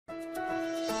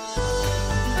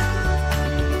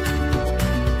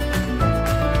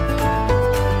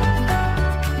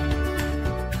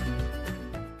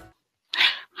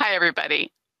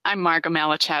everybody. I'm Margo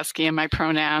Malachowski, and my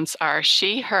pronouns are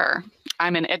she, her.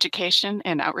 I'm an education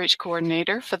and outreach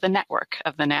coordinator for the network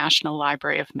of the National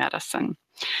Library of Medicine.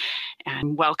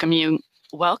 And welcoming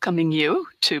you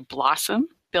to Blossom,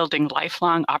 Building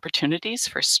Lifelong Opportunities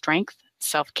for Strength,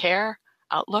 Self-Care,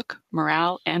 Outlook,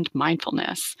 Morale, and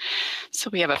Mindfulness. So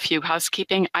we have a few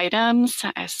housekeeping items.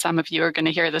 Some of you are going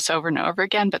to hear this over and over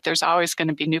again, but there's always going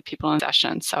to be new people in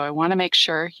session. So I want to make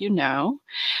sure you know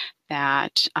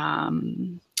that,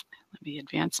 let me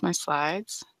advance my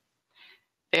slides.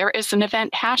 There is an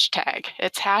event hashtag.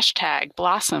 It's hashtag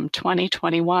Blossom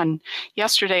 2021.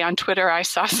 Yesterday on Twitter, I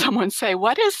saw someone say,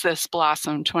 what is this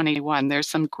Blossom 2021? There's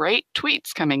some great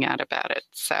tweets coming out about it.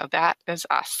 So that is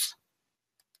us.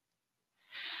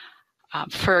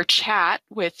 For chat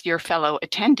with your fellow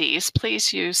attendees,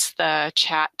 please use the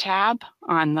chat tab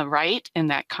on the right in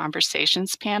that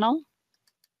conversations panel.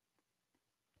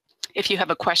 If you have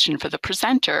a question for the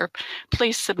presenter,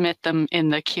 please submit them in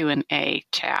the Q&A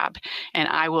tab, and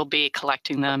I will be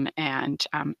collecting them and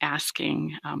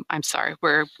asking,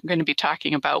 we're going to be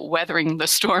talking about weathering the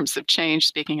storms of change,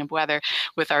 speaking of weather,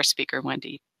 with our speaker,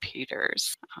 Wendy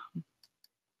Peters.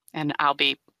 And I'll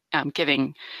be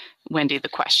giving Wendy the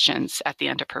questions at the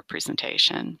end of her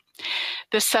presentation.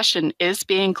 This session is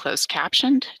being closed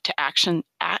captioned. To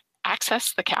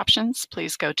access the captions,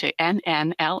 please go to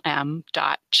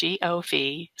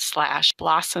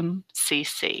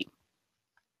nnlm.gov/blossomcc.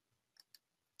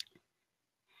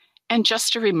 And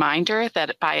just a reminder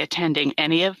that by attending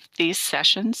any of these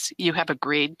sessions, you have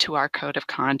agreed to our code of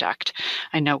conduct.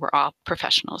 I know we're all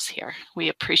professionals here. We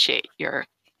appreciate your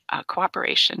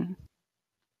cooperation.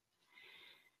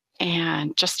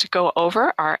 And just to go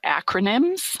over our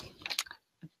acronyms,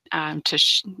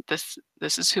 this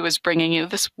is who is bringing you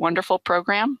this wonderful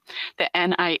program. The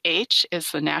NIH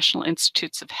is the National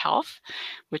Institutes of Health,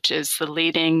 which is the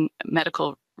leading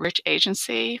medical research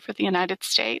agency for the United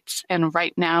States. And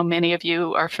right now, many of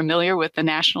you are familiar with the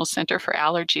National Center for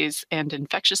Allergies and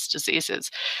Infectious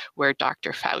Diseases, where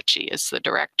Dr. Fauci is the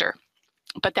director.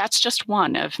 But that's just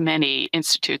one of many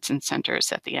institutes and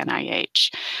centers at the NIH.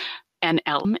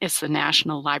 NLM is the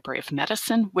National Library of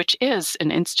Medicine, which is an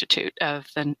institute of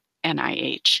the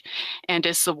NIH and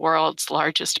is the world's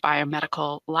largest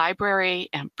biomedical library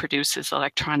and produces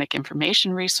electronic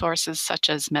information resources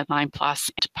such as Medline Plus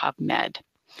and PubMed.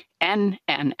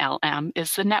 NNLM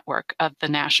is the network of the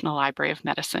National Library of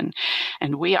Medicine,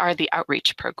 and we are the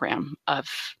outreach program of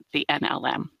the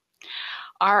NLM.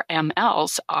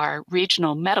 RMLs are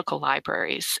regional medical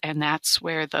libraries, and that's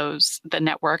where the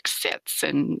network sits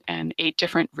in 8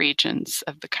 different regions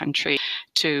of the country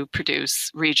to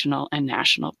produce regional and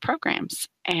national programs.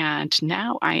 And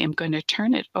now I am going to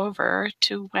turn it over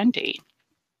to Wendy.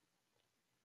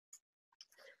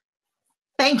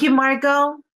 Thank you,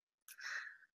 Margo.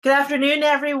 Good afternoon,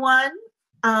 everyone.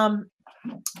 My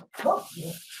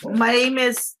name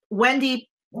is Wendy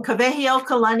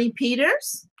Cavehio-Kalani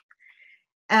Peters.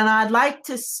 And I'd like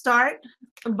to start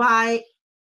by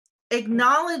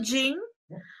acknowledging,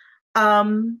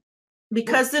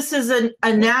 because this is a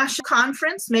national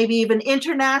conference, maybe even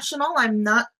international, I'm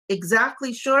not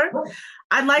exactly sure.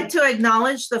 I'd like to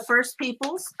acknowledge the First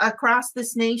Peoples across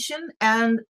this nation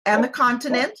and the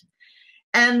continent,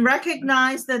 and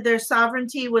recognize that their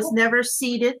sovereignty was never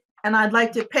ceded. And I'd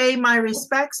like to pay my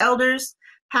respects to elders,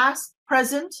 past,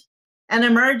 present, and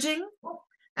emerging,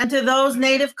 and to those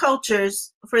native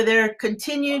cultures for their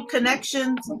continued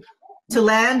connections to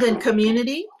land and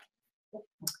community.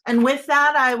 And with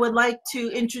that, I would like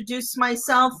to introduce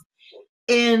myself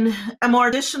in a more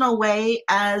traditional way,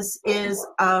 as is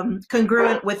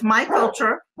congruent with my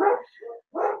culture.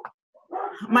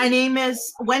 My name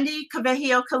is Wendy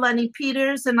Cavehio-Kalani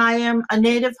Peters, and I am a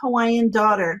native Hawaiian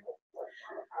daughter.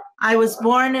 I was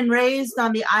born and raised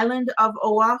on the island of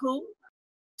Oahu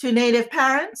to native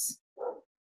parents.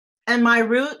 And my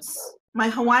roots, my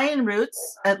Hawaiian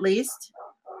roots at least,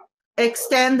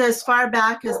 extend as far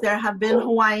back as there have been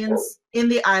Hawaiians in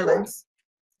the islands.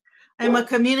 I'm a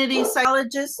community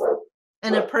psychologist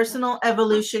and a personal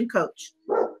evolution coach.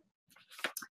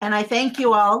 And I thank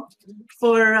you all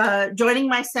for joining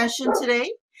my session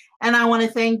today. And I want to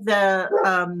thank the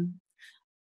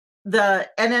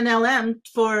NNLM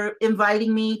for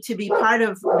inviting me to be part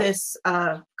of this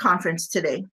conference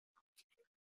today.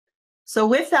 So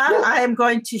with that, I am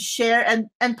going to share, and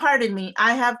pardon me,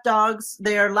 I have dogs.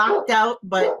 They are locked out,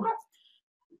 but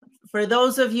for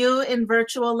those of you in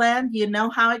virtual land, you know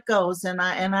how it goes, and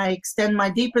I extend my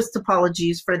deepest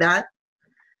apologies for that.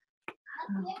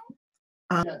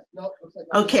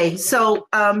 Okay, so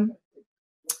the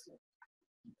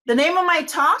name of my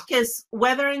talk is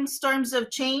Weathering Storms of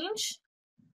Change,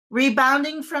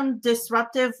 Rebounding from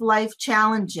Disruptive Life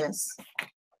Challenges.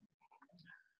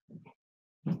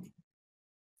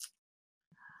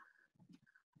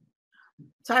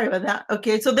 Sorry about that.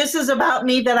 Okay, so this is about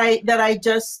me that I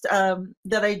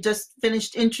just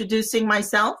finished introducing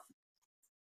myself,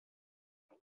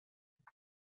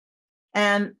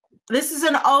 and this is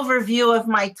an overview of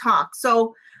my talk.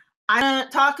 So I'm going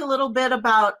to talk a little bit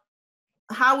about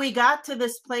how we got to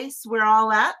this place we're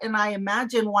all at, and I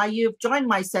imagine why you've joined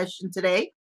my session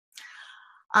today.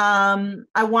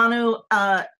 I want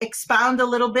to expound a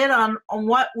little bit on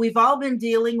what we've all been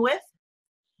dealing with,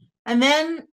 and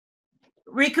then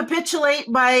recapitulate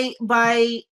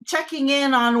by checking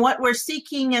in on what we're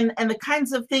seeking and the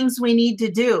kinds of things we need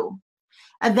to do.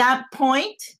 At that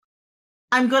point,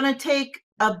 I'm going to take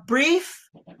a brief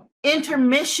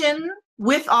intermission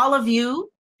with all of you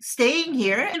staying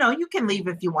here. You know, you can leave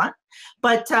if you want,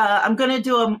 but I'm going to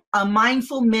do a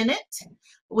mindful minute,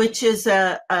 which is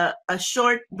a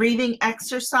short breathing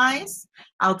exercise.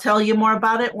 I'll tell you more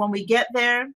about it when we get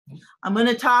there. I'm going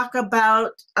to talk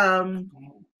about a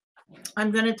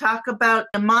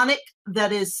mnemonic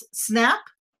that is SNAP,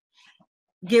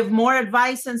 give more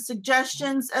advice and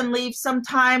suggestions, and leave some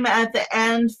time at the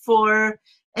end for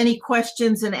any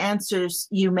questions and answers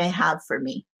you may have for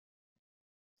me.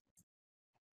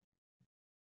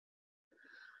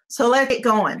 So let's get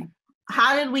going.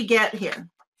 How did we get here?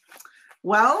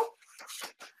 Well,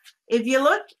 if you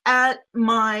look at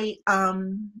my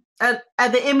at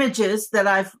the images that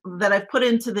I've put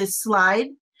into this slide,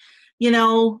 you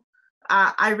know,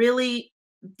 I really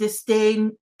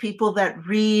disdain people that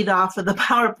read off of the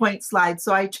PowerPoint slides.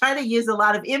 So I try to use a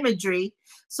lot of imagery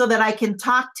so that I can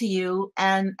talk to you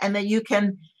and that you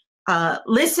can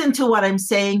listen to what I'm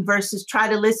saying versus try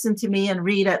to listen to me and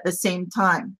read at the same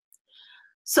time.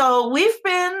 So we've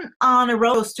been on a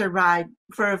roller coaster ride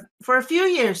for a few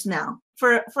years now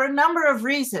for a number of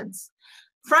reasons.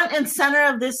 Front and center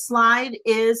of this slide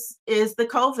is the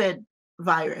COVID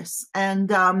virus, and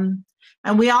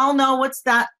we all know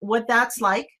what that's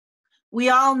like. We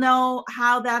all know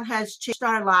how that has changed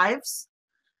our lives,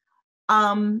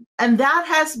 and that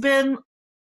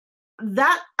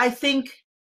I think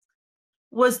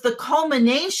was the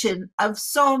culmination of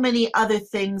so many other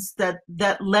things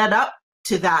that led up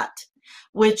to that,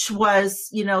 which was,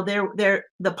 you know,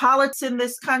 the politics in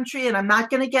this country, and I'm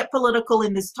not going to get political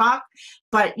in this talk,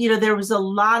 but, you know, there was a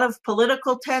lot of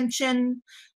political tension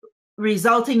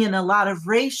resulting in a lot of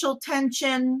racial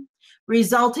tension,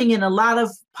 resulting in a lot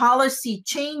of policy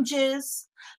changes.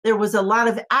 There was a lot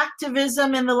of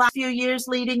activism in the last few years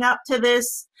leading up to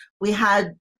this. We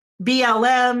had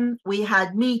BLM, we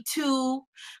had Me Too,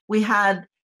 we had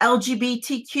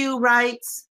LGBTQ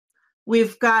rights.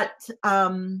 We've got a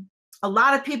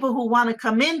lot of people who want to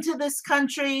come into this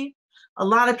country, a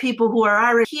lot of people who are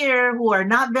already here who are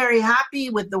not very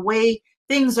happy with the way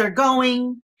things are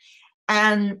going.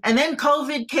 And then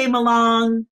COVID came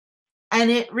along,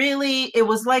 and it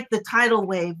was like the tidal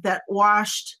wave that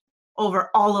washed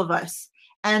over all of us.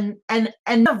 And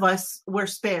none of us were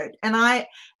spared. And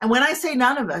when I say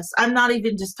none of us, I'm not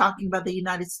even just talking about the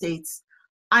United States.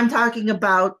 I'm talking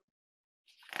about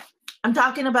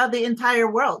the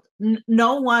entire world.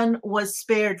 No one was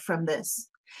spared from this.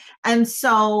 And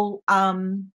so,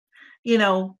 you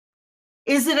know,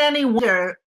 is it any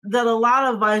wonder that a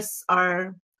lot of us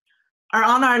are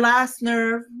on our last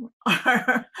nerve,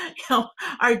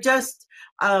 are just,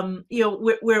 you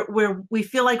know, we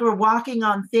feel like we're walking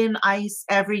on thin ice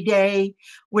every day.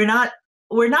 We're not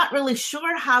really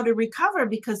sure how to recover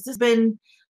because there's been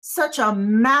such a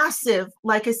massive,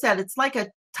 like I said, it's like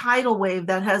a tidal wave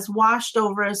that has washed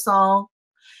over us all.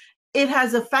 It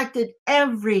has affected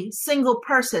every single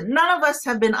person. None of us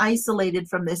have been isolated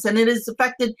from this, and it has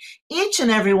affected each and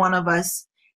every one of us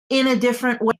in a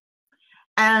different way.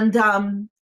 And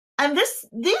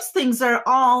these things are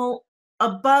all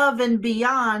above and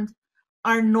beyond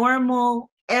our normal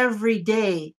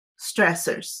everyday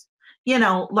stressors. You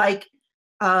know, like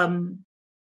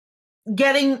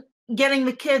getting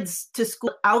the kids to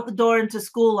school, out the door and to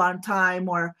school on time,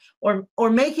 or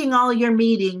making all your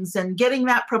meetings and getting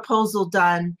that proposal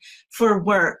done for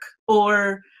work,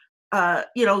 or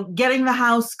you know, getting the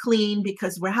house clean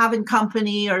because we're having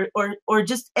company, or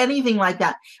just anything like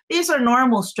that. These are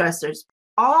normal stressors.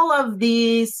 All of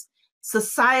these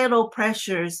societal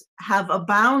pressures have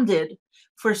abounded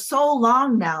for so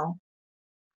long now,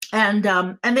 and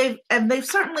they've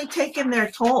certainly taken their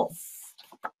toll.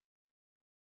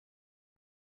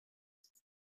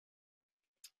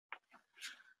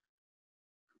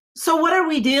 So what are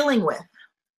we dealing with?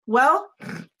 Well,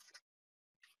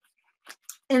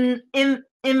 in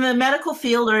the medical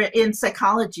field, or in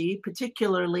psychology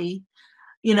particularly,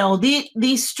 you know, these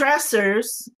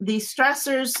stressors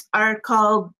are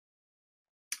called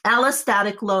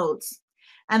allostatic loads.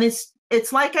 And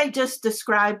it's like I just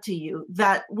described to you,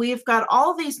 that we've got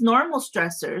all these normal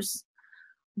stressors,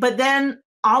 but then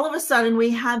all of a sudden we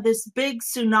had this big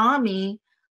tsunami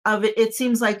of it. It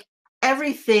seems like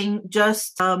everything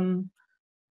just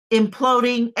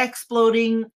imploding,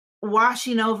 exploding,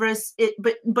 washing over us.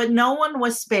 But no one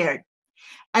was spared.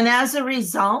 And as a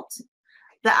result,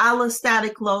 the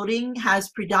allostatic loading has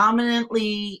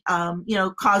predominantly,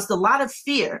 caused a lot of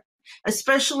fear,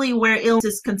 especially where illness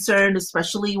is concerned,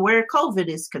 especially where COVID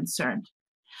is concerned.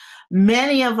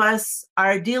 Many of us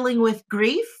are dealing with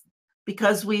grief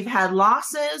because we've had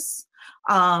losses,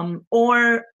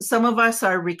 or some of us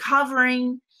are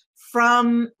recovering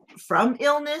from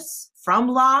illness, from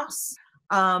loss.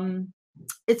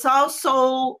 It's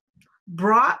also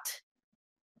brought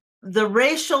the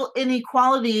racial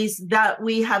inequalities that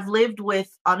we have lived with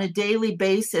on a daily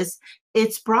basis.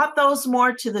 It's brought those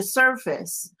more to the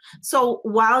surface. So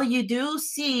while you do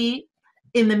see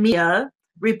in the media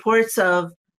reports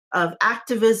of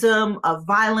activism, of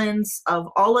violence, of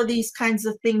all of these kinds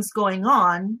of things going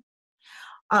on,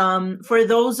 for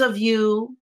those of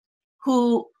you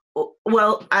who,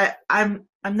 well, I'm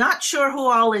not sure who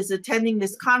all is attending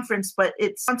this conference, but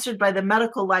it's sponsored by the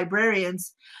medical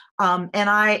librarians. And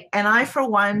I, for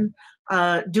one,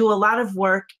 do a lot of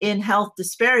work in health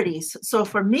disparities. So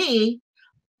for me,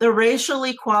 the racial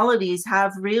inequalities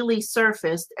have really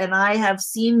surfaced, and I have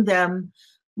seen them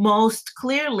most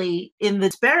clearly in the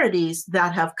disparities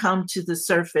that have come to the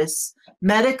surface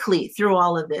medically through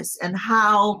all of this, and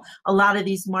how a lot of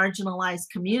these marginalized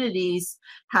communities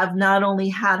have not only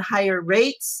had higher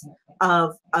rates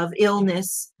of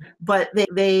illness, but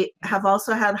they have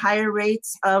also had higher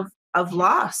rates of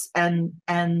loss and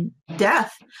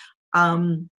death.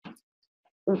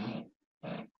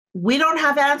 We don't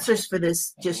have answers for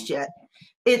this just yet.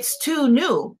 It's too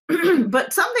new.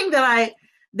 But something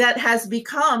that has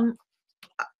become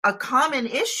a common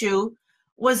issue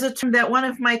was a term that one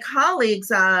of my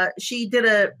colleagues, she did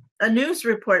a news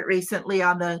report recently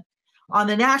on the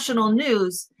national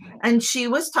news, and she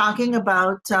was talking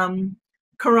about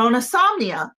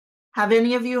coronasomnia. Have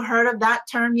any of you heard of that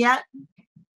term yet?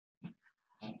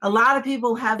 A lot of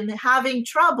people have been having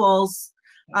troubles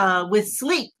with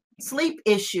sleep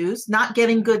issues, not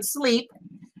getting good sleep.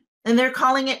 And they're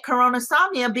calling it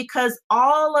coronasomnia because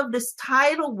all of this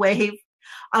tidal wave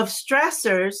of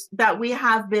stressors that we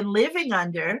have been living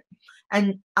under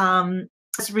and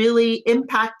has really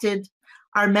impacted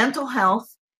our mental health,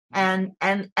 and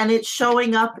it's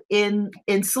showing up in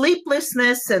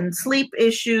sleeplessness and sleep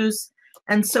issues.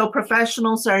 And so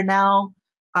professionals are now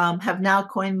have now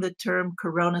coined the term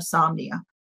coronasomnia.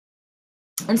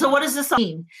 And so what does this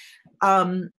mean?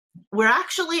 We're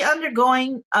actually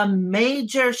undergoing a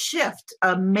major shift,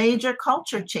 a major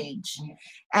culture change.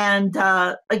 And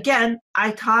again,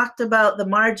 I talked about the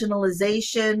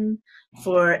marginalization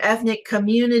for ethnic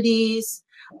communities,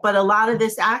 but a lot of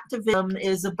this activism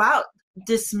is about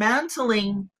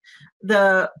dismantling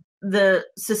the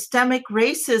systemic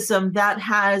racism that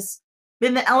has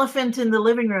been the elephant in the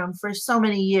living room for so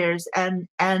many years. And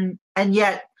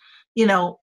yet, you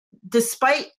know,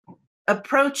 despite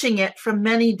approaching it from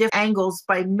many different angles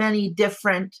by many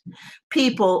different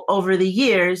people over the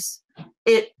years,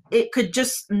 it could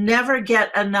just never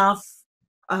get enough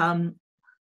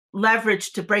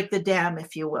leverage to break the dam,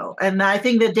 if you will. And I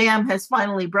think the dam has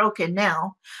finally broken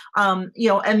now. And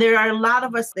there are a lot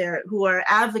of us there who are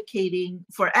advocating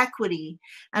for equity,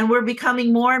 and we're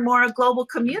becoming more and more a global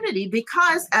community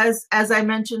because, as I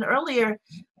mentioned earlier,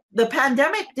 the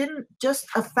pandemic didn't just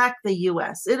affect the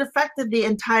US, it affected the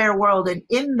entire world. And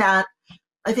in that,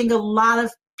 I think a lot of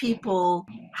people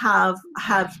have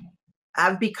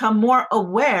become more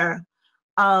aware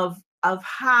of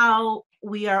how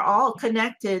we are all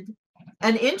connected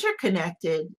and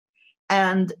interconnected.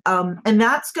 And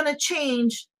that's going to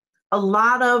change a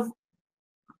lot of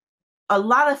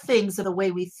things, of the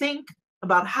way we think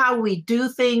about how we do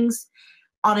things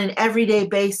on an everyday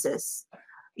basis.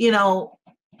 You know,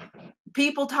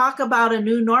 people talk about a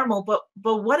new normal, but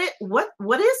what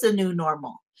is a new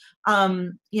normal?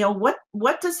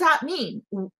 What does that mean?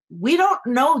 We don't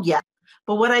know yet.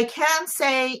 But what I can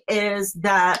say is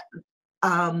that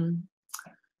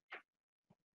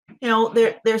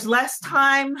there's less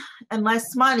time and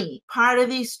less money. Part of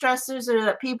these stressors are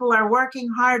that people are working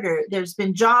harder. There's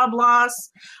been job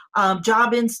loss,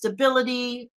 job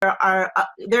instability. There are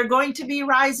going to be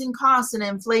rising costs and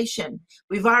inflation.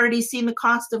 We've already seen the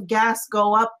cost of gas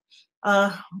go up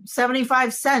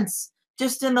 75 cents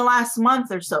just in the last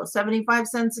month or so, 75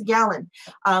 cents a gallon.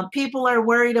 People are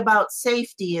worried about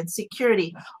safety and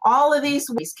security. All of these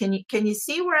ways. Can you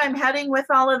see where I'm heading with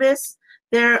all of this?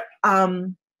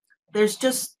 There's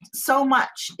just so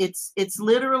much. It's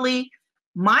literally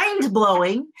mind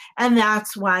blowing, and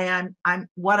that's why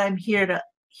I'm here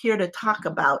to talk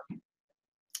about.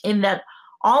 In that,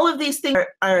 all of these things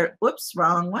are whoops,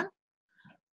 wrong one.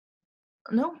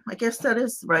 No, I guess that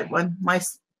is the right one.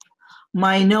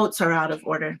 My notes are out of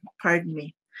order. Pardon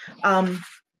me.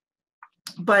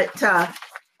 But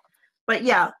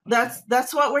yeah,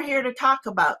 that's what we're here to talk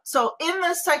about. So in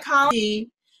the psychology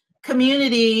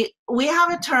community, we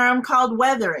have a term called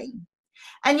weathering.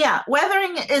 And yeah,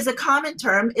 weathering is a common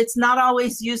term. It's not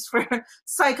always used for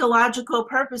psychological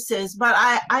purposes, but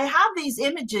I have these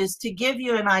images to give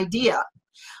you an idea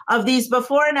of these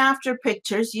before and after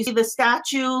pictures. You see the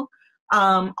statue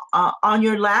on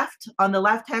your left, on the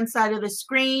left-hand side of the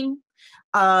screen,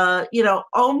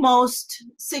 almost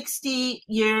 60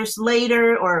 years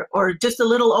later, or just a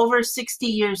little over 60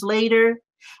 years later,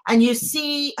 and you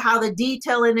see how the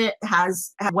detail in it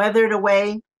has weathered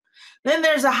away. Then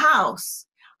there's a house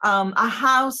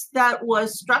that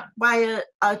was struck by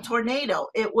a tornado.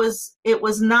 It was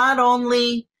not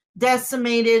only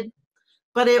decimated,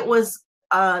 but it was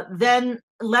then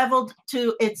leveled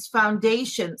to its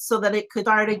foundation so that it could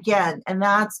start again. And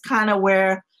that's kind of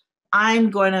where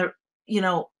I'm going to,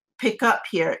 pick up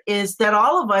here, is that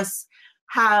all of us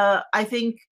have, I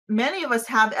think many of us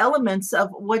have elements of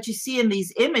what you see in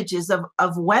these images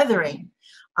of weathering.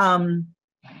 In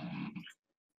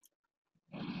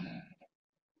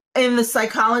the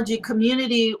psychology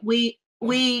community, we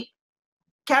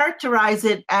characterize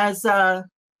it as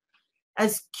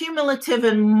cumulative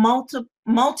and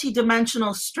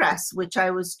multi-dimensional stress, which I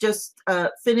was just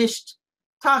finished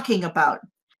talking about.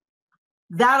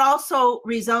 That also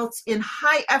results in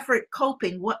high effort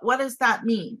coping. What does that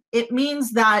mean? It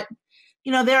means that,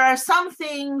 there are some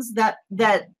things that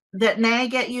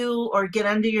nag at you or get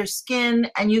under your skin,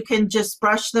 and you can just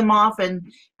brush them off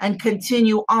and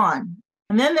continue on.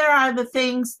 And then there are the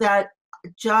things that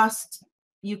just,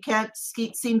 you can't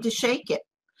seem to shake it.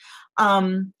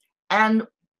 And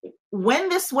when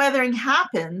this weathering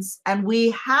happens and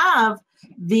we have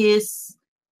this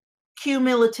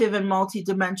cumulative and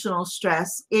multidimensional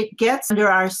stress, it gets under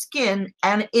our skin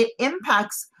and it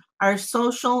impacts our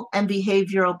social and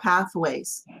behavioral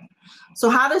pathways. So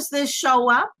how does this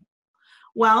show up?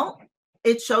 Well,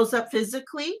 it shows up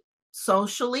physically,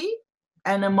 socially,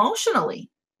 and emotionally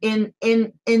in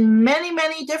many,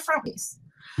 many different ways.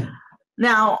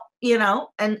 Now,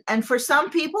 and for some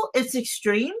people it's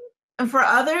extreme, and for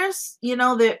others,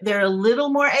 they're a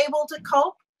little more able to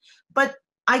cope, but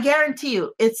I guarantee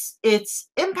you it's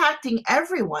impacting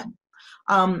everyone.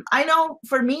 I know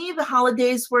for me, the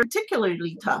holidays were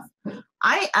particularly tough.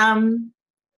 I am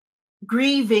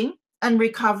grieving and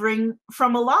recovering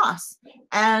from a loss,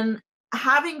 and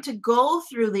having to go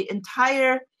through the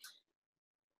entire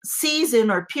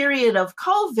season or period of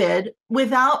COVID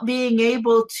without being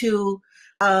able to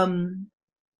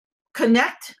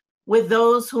connect with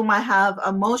those whom I have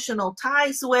emotional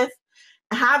ties with,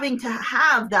 having to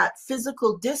have that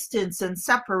physical distance and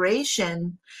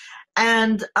separation.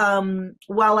 And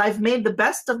while I've made the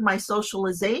best of my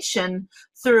socialization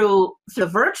through the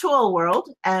virtual world,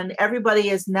 and everybody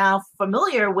is now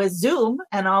familiar with Zoom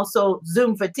and also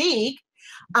Zoom fatigue,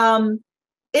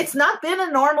 it's not been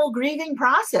a normal grieving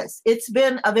process. It's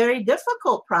been a very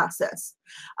difficult process.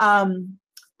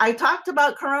 I talked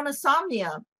about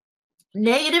coronasomnia,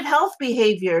 negative health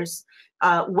behaviors.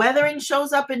 Weathering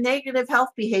shows up in negative health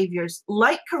behaviors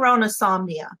like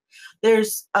coronasomnia.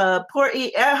 There's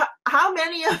how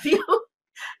many of you,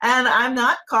 and I'm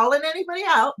not calling anybody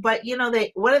out, but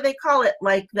what do they call it?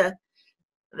 Like they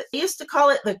used to call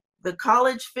it the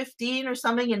college 15 or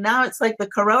something, and now it's like the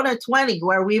Corona 20,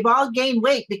 where we've all gained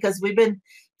weight because we've been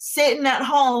sitting at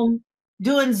home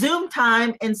doing Zoom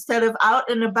time instead of out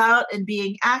and about and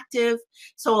being active.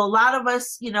 So a lot of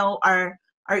us, are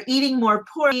eating more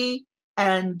poorly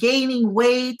and gaining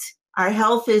weight. Our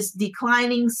health is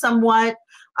declining somewhat.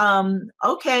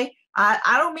 Okay,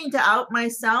 I don't mean to out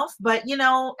myself, but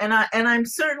and I'm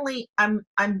certainly I'm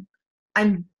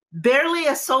barely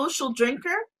a social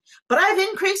drinker, but I've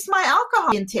increased my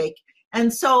alcohol intake,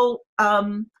 and so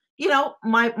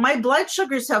my blood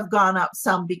sugars have gone up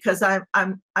some because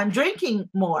I'm drinking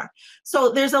more.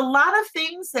 So there's a lot of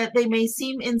things that they may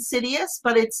seem insidious,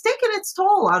 but it's taken its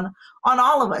toll on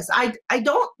all of us. I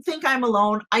don't think I'm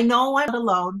alone. I know I'm not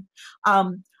alone.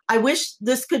 I wish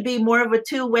this could be more of a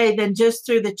two-way than just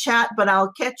through the chat, but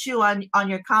I'll catch you on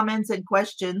your comments and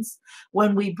questions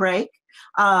when we break.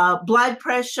 Blood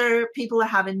pressure, people are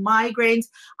having migraines.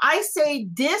 I say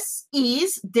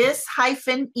dis-ease,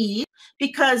 dis-ease,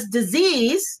 because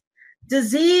disease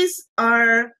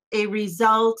are a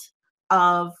result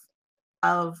of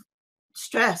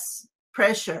stress,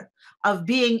 pressure, of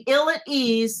being ill at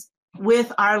ease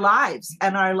with our lives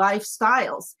and our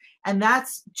lifestyles. And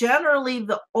that's generally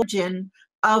the origin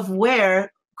of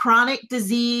where chronic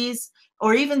disease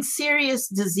or even serious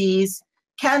disease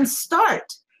can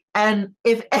start. And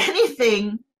if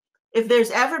anything, if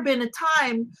there's ever been a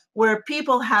time where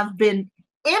people have been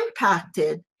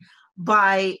impacted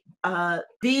by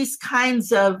these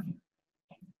kinds of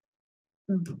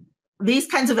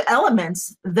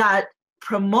elements that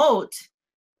promote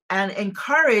and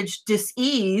encourage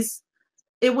dis-ease,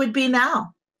 it would be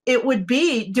now. It would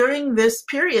be during this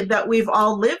period that we've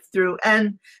all lived through.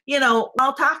 And, you know,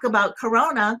 I'll talk about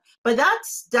Corona, but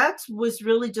that was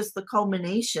really just the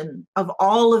culmination of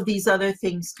all of these other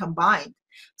things combined.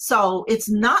 So it's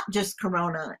not just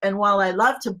Corona. And while I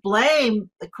love to blame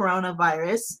the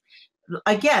coronavirus,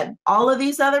 again, all of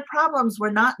these other problems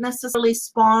were not necessarily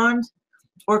spawned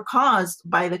or caused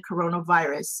by the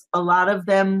coronavirus. A lot of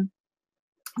them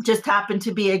just happened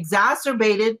to be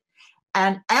exacerbated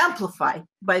and amplified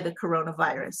by the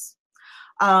coronavirus.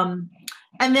 And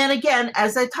then again,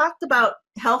 as I talked about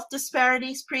health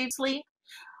disparities previously,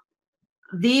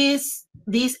 these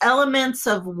elements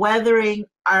of weathering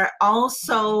are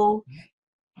also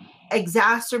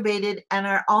exacerbated and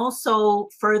are also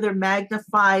further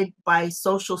magnified by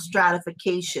social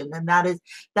stratification, and that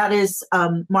is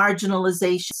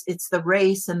marginalization. It's the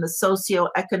race and the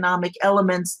socioeconomic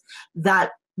elements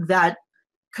that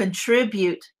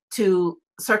contribute to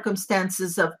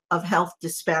circumstances of health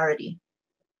disparity.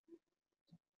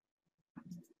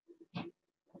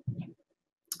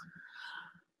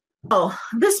 Oh,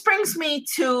 this brings me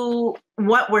to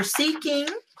what we're seeking,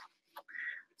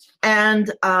 and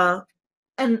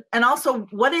also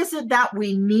what is it that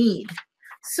we need.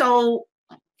 So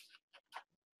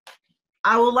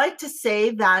I would like to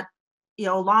say that, you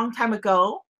know, a long time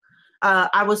ago,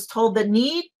 I was told that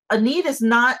a need is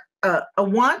not a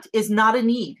want is not a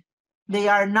need. They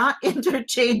are not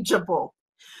interchangeable.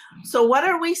 So what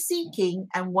are we seeking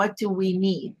and what do we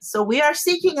need? So we are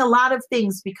seeking a lot of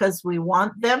things because we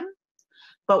want them,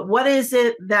 but what is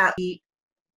it that we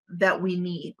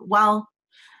need? Well,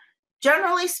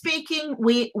 generally speaking,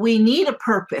 we need a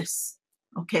purpose.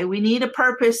 Okay, we need a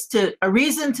purpose, a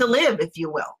reason to live, if you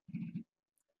will.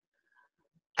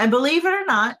 And believe it or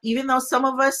not, even though some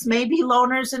of us may be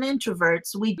loners and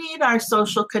introverts, we need our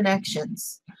social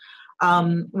connections.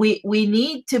 We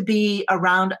need to be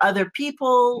around other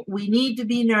people. We need to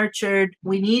be nurtured.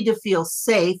 We need to feel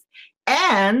safe.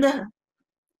 And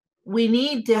we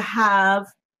need to have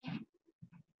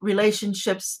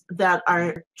relationships that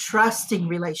are trusting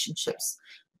relationships,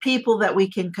 people that we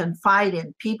can confide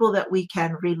in, people that we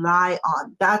can rely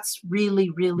on. That's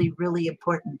really, really, really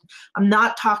important. I'm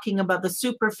not talking about the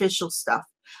superficial stuff.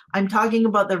 I'm talking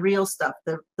about the real stuff,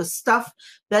 the stuff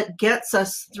that gets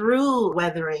us through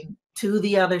weathering to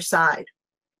the other side.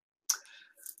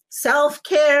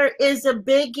 Self-care is a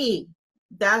biggie.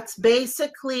 That's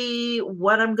basically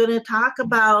what I'm going to talk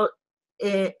about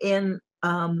in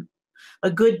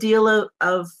a good deal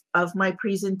of my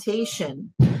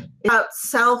presentation. It's about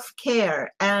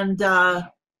self-care and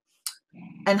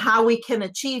how we can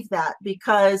achieve that,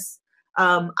 because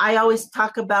I always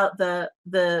talk about the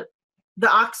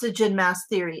oxygen mask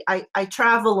theory. I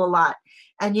travel a lot,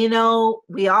 and you know,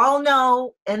 we all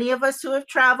know, any of us who have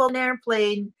traveled in an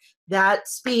airplane, that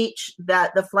speech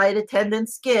that the flight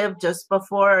attendants give just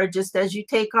before or just as you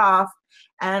take off,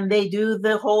 and they do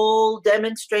the whole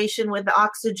demonstration with the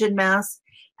oxygen mask,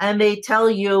 and they tell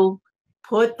you,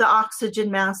 put the oxygen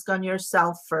mask on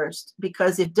yourself first,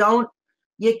 because if don't,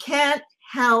 you can't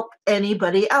help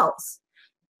anybody else.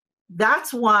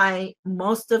 That's why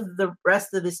most of the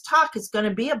rest of this talk is going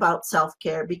to be about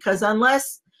self-care, because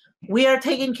unless we are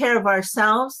taking care of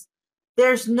ourselves,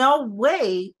 there's no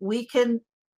way we can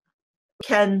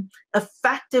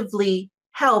effectively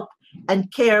help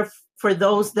and care for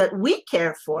those that we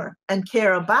care for and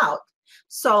care about.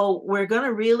 So we're going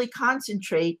to really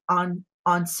concentrate on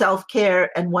self-care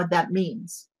and what that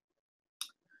means.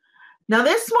 Now,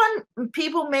 this one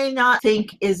people may not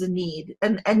think is a need,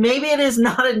 and maybe it is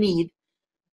not a need,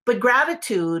 but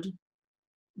gratitude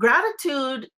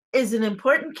is an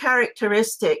important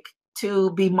characteristic to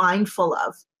be mindful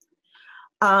of.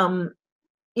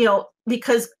 You know,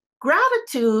 because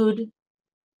gratitude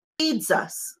feeds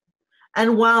us.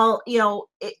 And while,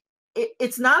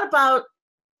 it's not about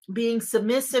being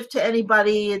submissive to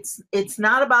anybody, it's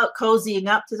not about cozying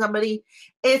up to somebody,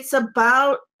 it's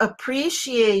about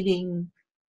appreciating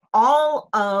all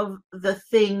of the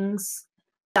things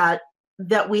that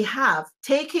we have,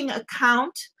 taking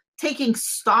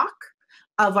stock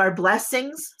of our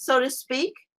blessings, so to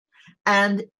speak,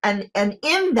 and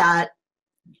in that,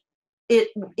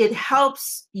 it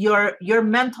helps your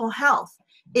mental health.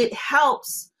 It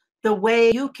helps the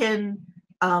way you can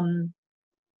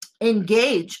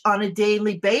engage on a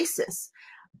daily basis.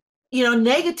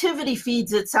 Negativity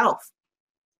feeds itself,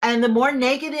 and the more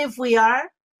negative we are,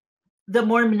 the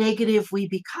more negative we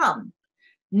become.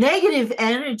 Negative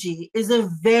energy is a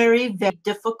very, very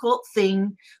difficult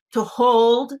thing to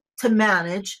hold, to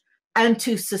manage, and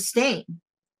to sustain.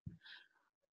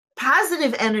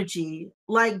 Positive energy,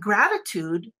 like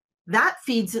gratitude, that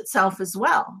feeds itself as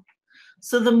well.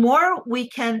 So the more we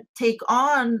can take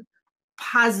on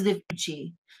positive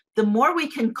energy, the more we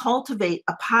can cultivate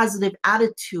a positive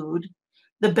attitude,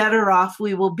 the better off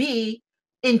we will be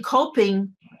in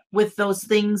coping with those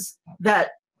things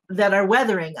that are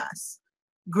weathering us.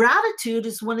 Gratitude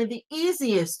is one of the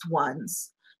easiest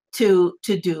ones to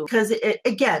do, because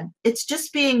again, it's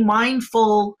just being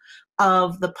mindful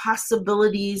of the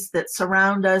possibilities that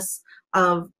surround us,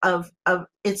 of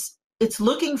it's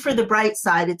looking for the bright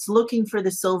side, it's looking for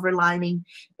the silver lining,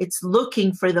 it's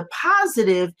looking for the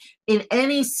positive in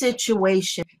any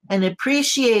situation, and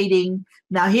appreciating.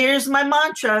 Now here's my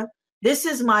mantra. This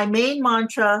is my main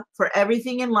mantra for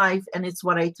everything in life, and it's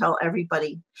what I tell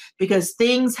everybody, because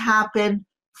things happen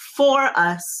for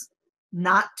us,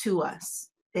 not to us.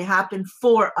 They happen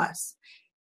for us.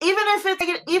 Even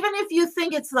if you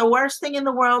think it's the worst thing in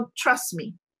the world, trust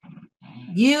me,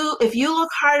 if you look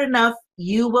hard enough,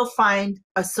 you will find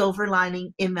a silver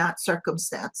lining in that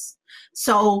circumstance.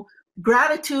 So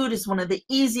gratitude is one of the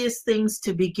easiest things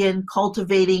to begin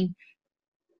cultivating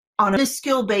on a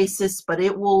skill basis, but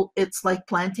it's like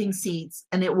planting seeds,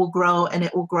 and it will grow and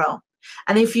it will grow.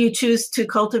 And if you choose to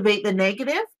cultivate the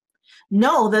negative,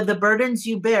 know that the burdens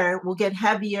you bear will get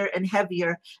heavier and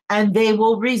heavier, and they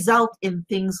will result in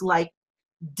things like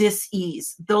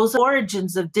dis-ease. Those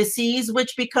origins of dis-ease,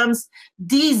 which becomes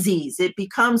disease, it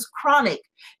becomes chronic,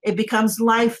 it becomes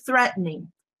life-threatening,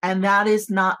 and that is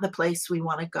not the place we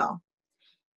want to go.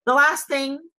 The last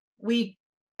thing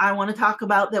I want to talk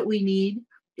about that we need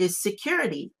is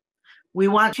security. We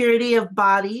want security of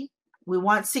body. We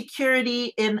want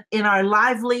security in our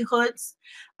livelihoods,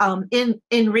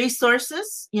 in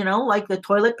resources, like the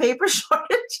toilet paper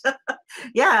shortage.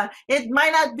 Yeah, it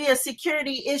might not be a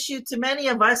security issue to many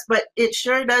of us, but it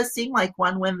sure does seem like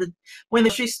one when the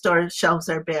grocery store shelves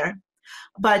are bare.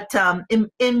 But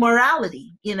in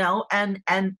morality, and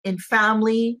in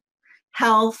family,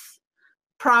 health,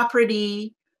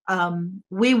 property,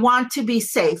 we want to be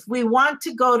safe. We want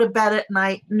to go to bed at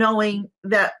night knowing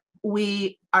that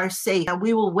we are safe, and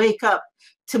we will wake up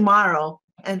tomorrow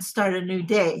and start a new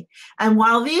day. And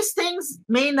while these things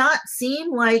may not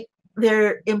seem like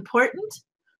they're important,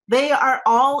 they are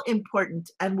all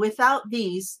important. And without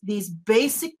these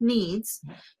basic needs,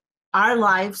 our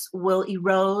lives will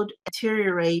erode,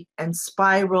 deteriorate, and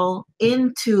spiral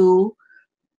into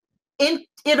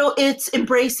it's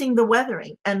embracing the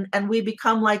weathering, and we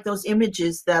become like those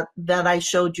images that I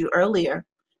showed you earlier.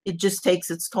 It just takes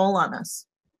its toll on us.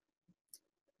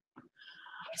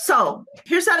 So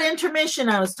here's that intermission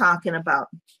I was talking about.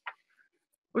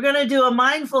 We're going to do a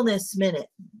mindfulness minute.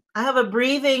 I have a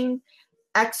breathing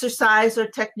exercise or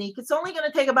technique. It's only going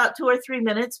to take about 2 or 3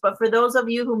 minutes, but for those of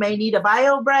you who may need a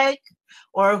bio break,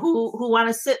 or who want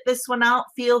to sit this one out,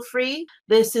 feel free.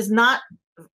 This is not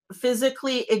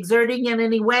physically exerting in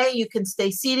any way. You can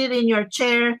stay seated in your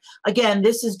chair. Again,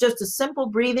 this is just a simple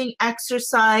breathing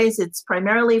exercise. It's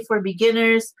primarily for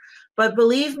beginners, but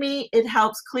believe me, it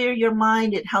helps clear your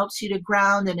mind. It helps you to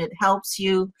ground, and it helps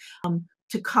you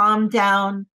to calm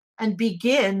down and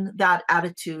begin that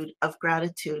attitude of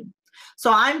gratitude.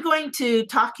 So I'm going to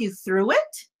talk you through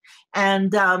it,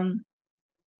 and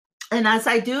as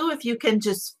I do, if you can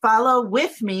just follow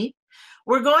with me,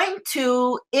 we're going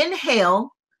to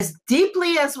inhale as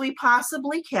deeply as we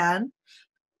possibly can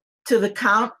to the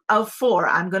count of 4.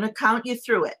 I'm going to count you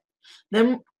through it.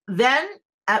 Then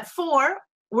at 4,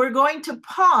 we're going to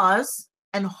pause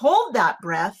and hold that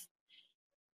breath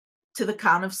to the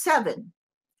count of 7.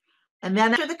 And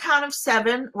then after the count of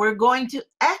 7, we're going to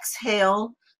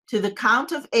exhale to the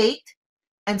count of 8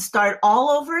 and start all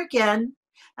over again.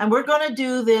 And we're going to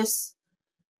do this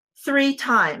 3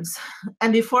 times.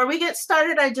 And before we get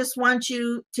started, I just want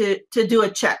you to do a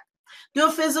check. Do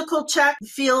a physical check.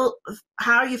 Feel,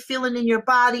 how are you feeling in your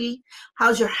body?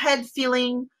 How's your head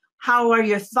feeling? How are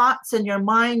your thoughts and your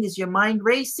mind? Is your mind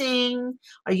racing?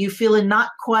 Are you feeling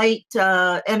not quite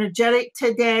energetic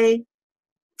today?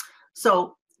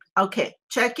 So, okay,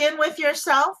 check in with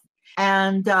yourself,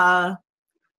 and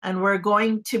we're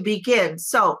going to begin.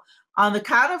 So, on the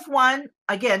count of one,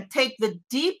 again, take the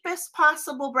deepest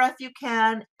possible breath you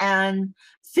can and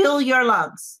fill your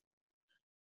lungs.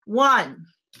 1,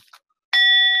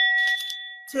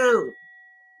 2,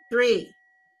 3,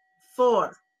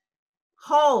 4.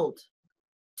 Hold.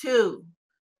 2,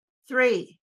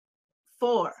 3,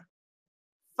 4,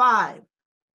 5,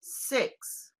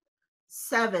 6,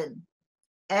 7.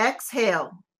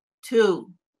 Exhale.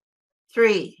 2,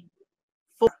 3,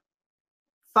 4,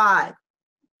 5,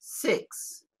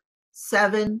 6,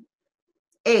 7,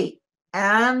 8.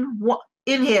 And 1.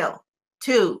 Inhale.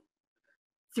 2,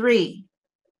 3,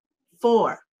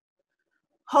 4.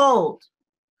 Hold.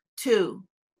 2,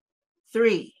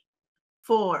 3,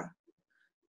 4,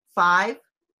 5,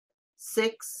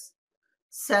 6,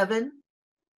 7.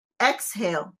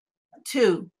 Exhale.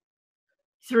 2,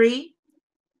 3,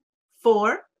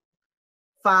 4,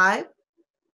 5,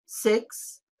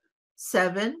 6,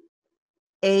 7,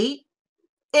 8.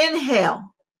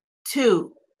 Inhale.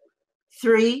 2,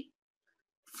 3,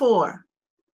 4.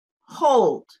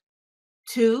 Hold.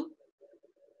 2,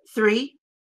 3,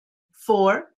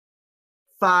 4,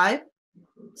 5,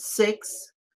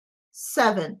 6,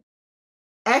 7.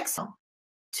 Exhale.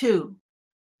 2,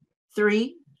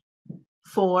 3,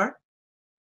 4,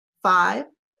 5,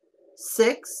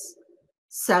 6,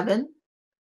 7,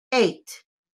 8.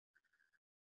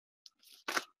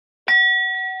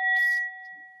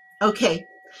 Okay,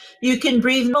 you can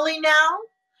breathe normally now.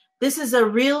 This is a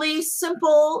really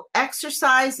simple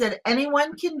exercise that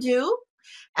anyone can do,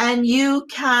 and you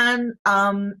can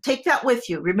take that with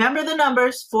you. Remember the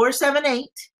numbers 4, 7, 8,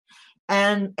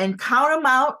 and count them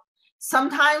out.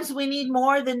 Sometimes we need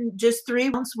more than just 3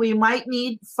 rounds. We might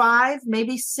need 5,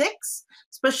 maybe 6,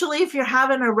 especially if you're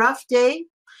having a rough day.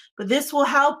 But this will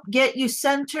help get you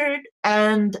centered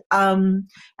and a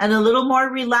little more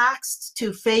relaxed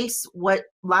to face what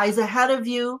lies ahead of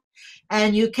you.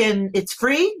 And you can, it's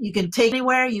free. You can take it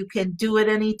anywhere. You can do it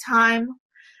anytime.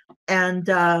 And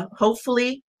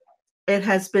hopefully it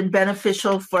has been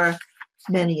beneficial for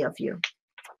many of you.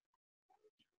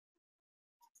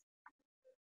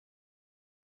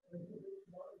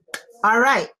 All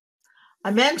right.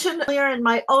 I mentioned earlier in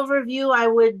my overview, I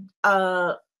would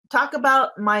talk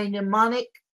about my mnemonic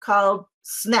called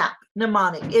SNAP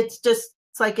mnemonic. It's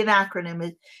like an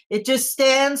acronym. It just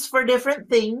stands for different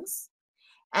things.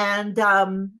 And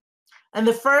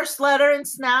the first letter in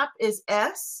SNAP is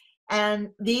S. And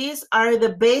these are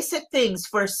the basic things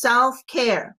for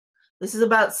self-care. This is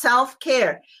about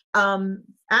self-care.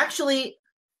 Actually,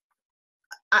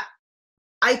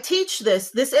 I teach this.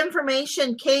 This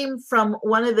information came from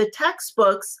one of the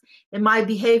textbooks in my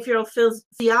behavioral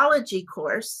physiology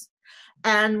course.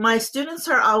 And my students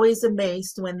are always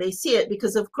amazed when they see it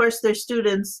because, of course, they're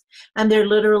students and they're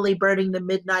literally burning the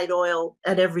midnight oil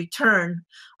at every turn,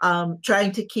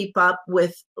 trying to keep up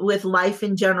with life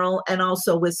in general and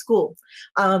also with school.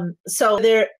 So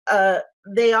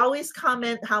they always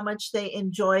comment how much they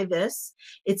enjoy this.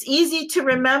 It's easy to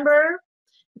remember.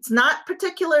 It's not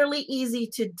particularly easy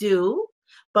to do,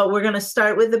 but we're going to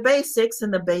start with the basics,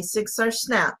 and the basics are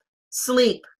SNAP.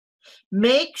 Sleep.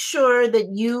 Make sure that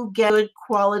you get good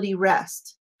quality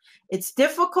rest. It's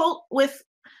difficult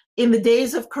in the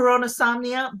days of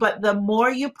coronasomnia, but the more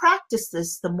you practice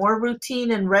this, the more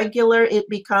routine and regular it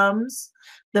becomes,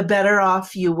 the better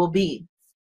off you will be.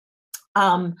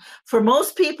 For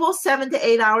most people, 7 to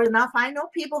 8 hours enough. I know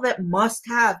people that must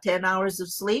have 10 hours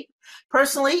of sleep.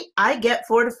 Personally, I get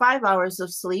 4 to 5 hours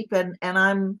of sleep, and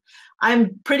I'm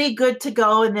pretty good to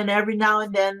go. And then every now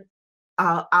and then,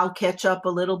 I'll catch up a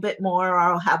little bit more, or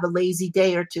I'll have a lazy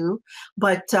day or two.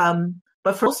 But for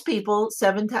most people,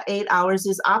 7 to 8 hours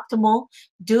is optimal.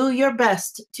 Do your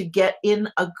best to get in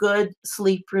a good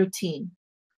sleep routine.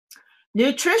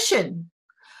 Nutrition.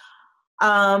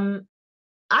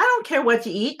 I don't care what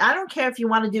you eat. I don't care if you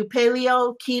want to do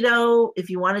paleo, keto, if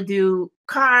you want to do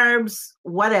carbs,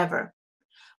 whatever.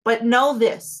 But know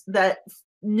this, that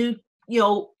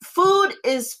food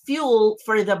is fuel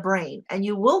for the brain, and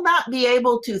you will not be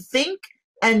able to think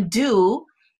and do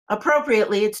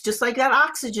appropriately. It's just like that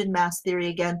oxygen mask theory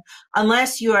again,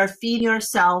 unless you are feeding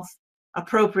yourself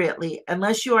appropriately,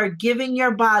 unless you are giving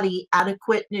your body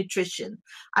adequate nutrition.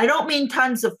 I don't mean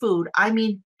tons of food. I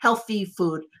mean healthy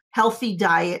food, healthy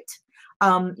diet.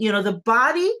 The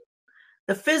body,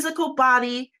 the physical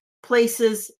body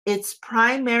places its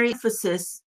primary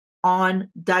emphasis on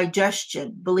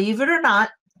digestion. Believe it or not,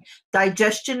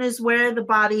 digestion is where the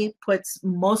body puts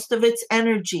most of its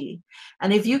energy.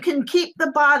 And if you can keep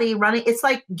the body running, it's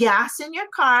like gas in your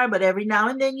car, but every now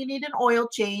and then you need an oil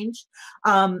change.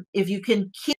 If you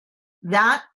can keep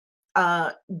that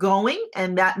going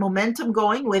and that momentum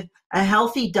going with a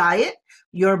healthy diet,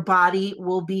 your body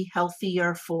will be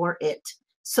healthier for it.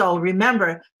 So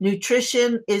remember,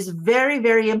 nutrition is very,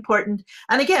 very important.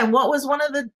 And again, what was one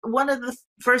of the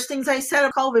first things I said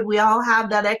of COVID? We all have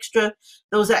that extra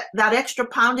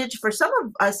poundage. For some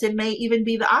of us, it may even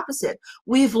be the opposite.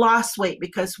 We've lost weight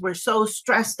because we're so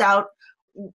stressed out.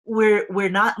 We're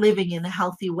not living in a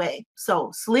healthy way. So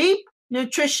sleep,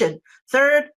 nutrition.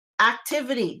 Third,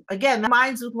 activity. Again, that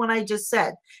aligns with what I just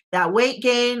said. That weight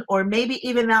gain, or maybe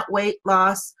even that weight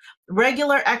loss.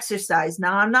 Regular exercise.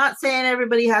 Now, I'm not saying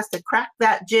everybody has to crack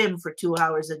that gym for 2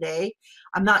 hours a day.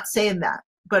 I'm not saying that.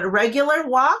 But regular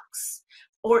walks,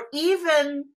 or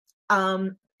even,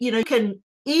 you can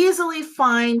easily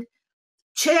find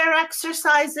chair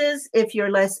exercises if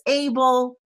you're less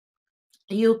able.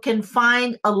 You can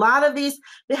find a lot of these.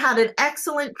 They had an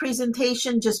excellent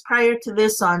presentation just prior to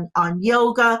this on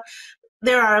yoga.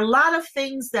 There are a lot of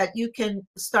things that you can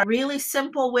start really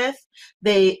simple with.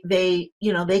 They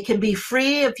can be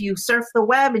free if you surf the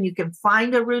web and you can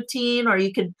find a routine, or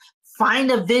you can find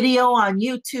a video on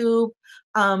YouTube.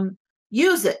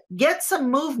 Use it. Get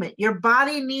some movement. Your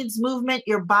body needs movement.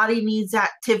 Your body needs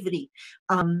activity.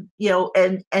 And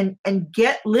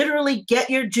get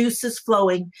your juices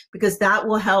flowing, because that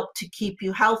will help to keep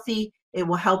you healthy. It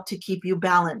will help to keep you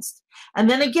balanced. And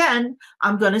then again,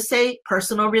 I'm going to say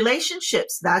personal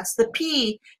relationships. That's the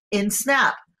P in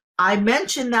SNAP. I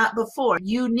mentioned that before.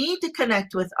 You need to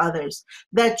connect with others,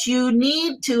 that you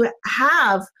need to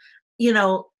have,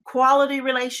 quality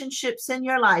relationships in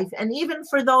your life. And even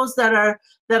for those that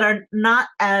are not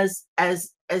as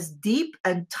deep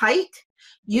and tight,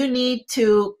 you need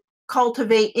to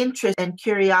cultivate interest and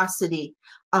curiosity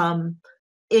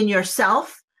in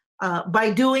yourself.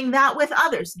 By doing that with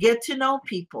others, get to know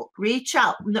people, reach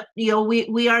out.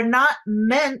 We are not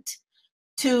meant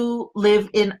to live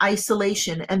in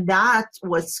isolation, and that's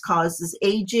what causes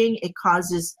aging. It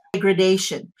causes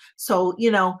degradation. So,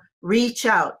 reach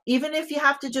out, even if you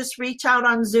have to just reach out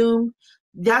on Zoom.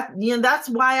 That's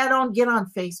why I don't get on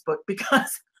Facebook,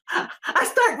 because I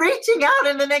start reaching out,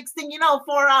 and the next thing you know,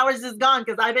 4 hours is gone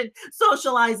because I've been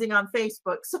socializing on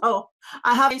Facebook. So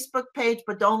I have a Facebook page,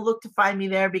 but don't look to find me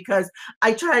there, because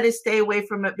I try to stay away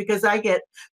from it, because I get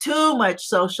too much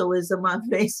socialism on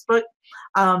Facebook,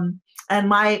 and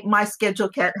my schedule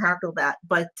can't handle that.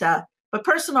 But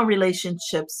personal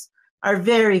relationships are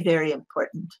very, very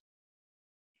important.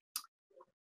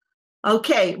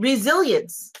 Okay,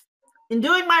 resilience. In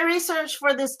doing my research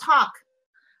for this talk,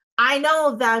 I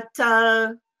know that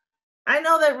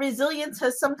resilience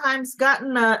has sometimes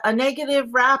gotten a negative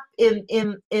rap in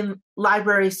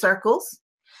library circles,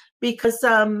 because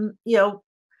I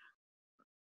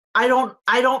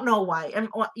don't know why. And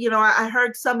I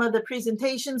heard some of the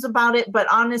presentations about it, but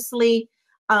honestly,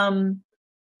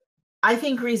 I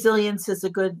think resilience is a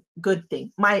good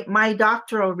thing. My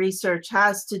doctoral research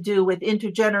has to do with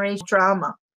intergenerational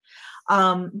trauma,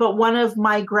 but one of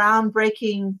my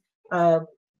groundbreaking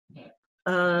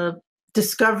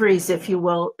discoveries, if you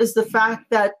will, is the fact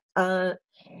that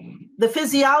the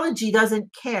physiology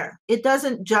doesn't care. It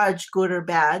doesn't judge good or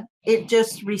bad. It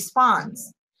just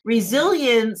responds.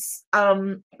 Resilience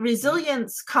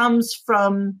comes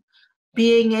from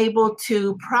being able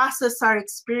to process our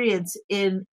experience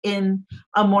in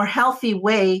a more healthy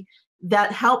way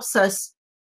that helps us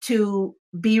to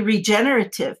be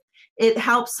regenerative. It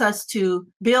helps us to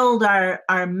build our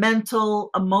mental,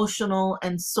 emotional,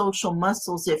 and social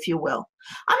muscles, if you will.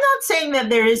 I'm not saying that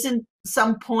there isn't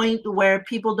some point where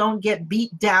people don't get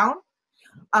beat down,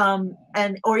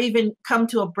 or even come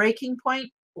to a breaking point.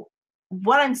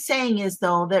 What I'm saying is,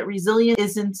 though, that resilience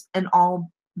isn't an all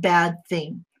bad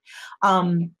thing.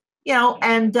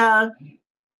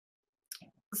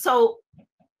 So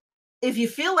if you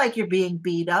feel like you're being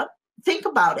beat up, think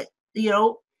about it.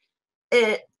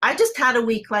 I just had a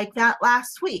week like that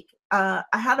last week. I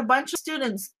had a bunch of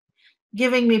students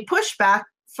giving me pushback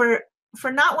for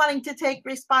not wanting to take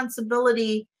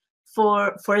responsibility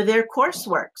for their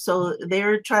coursework. So they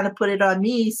were trying to put it on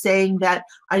me, saying that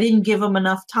I didn't give them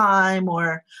enough time,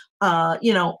 or I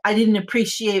didn't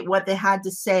appreciate what they had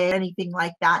to say, anything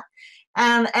like that.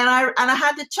 And I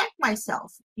had to check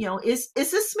myself. Is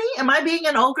this me? Am I being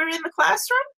an ogre in the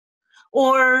classroom?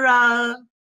 Or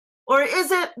Or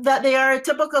is it that they are a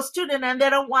typical student and they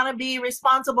don't want to be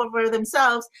responsible for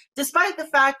themselves, despite the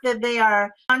fact that they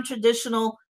are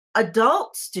non-traditional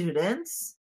adult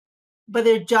students, but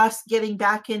they're just getting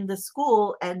back into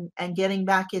school and getting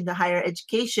back into higher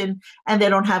education, and they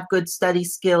don't have good study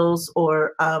skills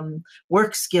or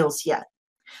work skills yet.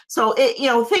 So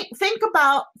think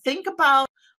about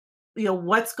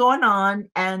what's going on,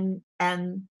 and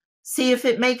see if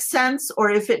it makes sense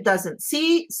or if it doesn't.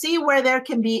 See where there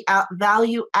can be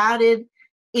value added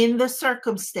in the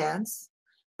circumstance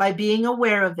by being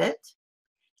aware of it,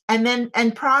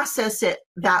 and process it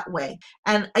that way.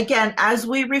 And again, as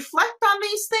we reflect on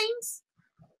these things,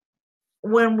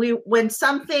 when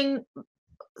something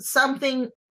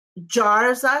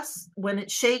jars us, when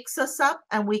it shakes us up,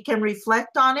 and we can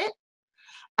reflect on it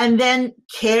and then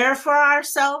care for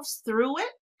ourselves through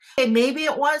it. Hey, maybe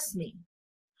it was me.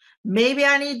 Maybe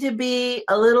I need to be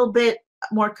a little bit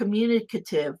more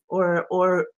communicative,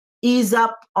 or ease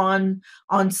up on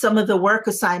some of the work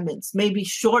assignments, maybe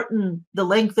shorten the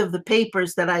length of the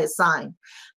papers that I assign.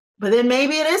 But then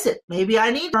maybe it isn't. Maybe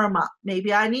I need to firm up.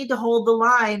 Maybe I need to hold the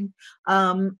line.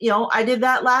 I did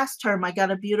that last term. I got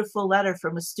a beautiful letter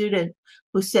from a student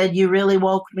who said, "You really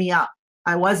woke me up.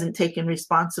 I wasn't taking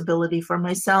responsibility for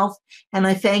myself, and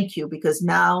I thank you, because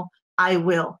now I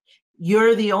will.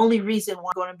 You're the only reason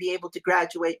why I'm going to be able to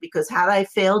graduate, because had I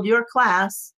failed your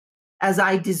class as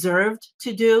I deserved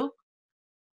to do,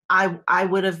 I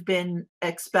would have been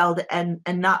expelled and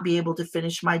not be able to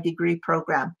finish my degree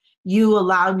program. You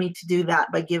allowed me to do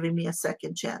that by giving me a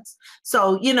second chance."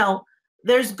 So,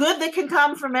 there's good that can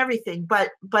come from everything, but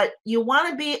you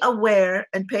want to be aware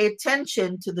and pay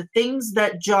attention to the things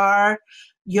that jar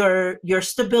your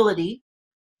stability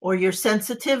or your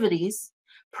sensitivities,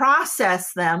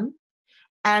 process them,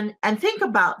 and think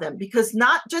about them, because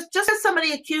not just as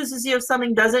somebody accuses you of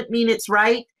something doesn't mean it's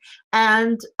right.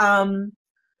 And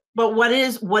but what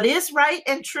is right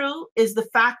and true is the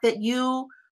fact that you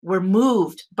were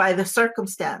moved by the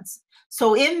circumstance.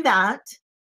 So in that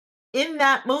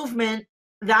movement,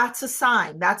 that's a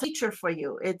sign. That's a teacher for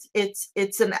you. It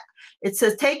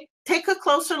says take a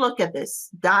closer look at this,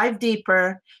 dive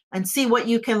deeper, and see what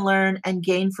you can learn and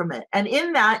gain from it. And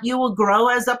in that, you will grow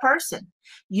as a person.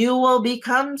 You will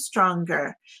become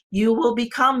stronger. You will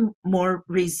become more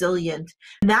resilient.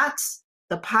 And that's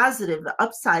the positive, the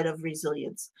upside of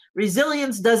resilience.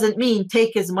 Resilience doesn't mean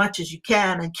take as much as you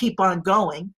can and keep on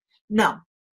going. No,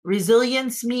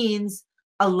 resilience means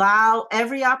allow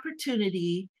every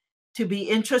opportunity to be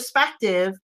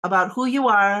introspective about who you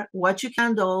are, what you can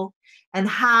handle, and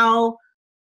how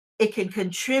it can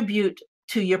contribute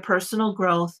to your personal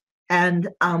growth and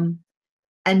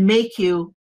make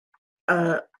you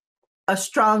a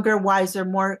stronger, wiser,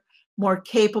 more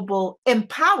capable,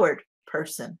 empowered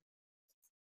person.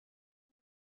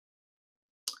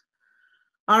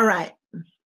 All right.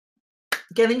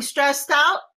 Getting stressed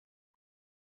out?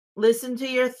 Listen to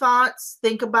your thoughts,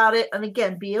 think about it, and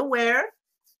again, be aware.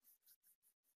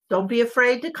 Don't be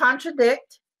afraid to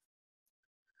contradict.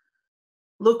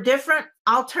 Look different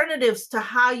alternatives to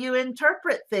how you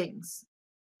interpret things.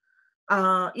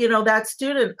 That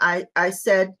student, I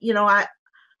said,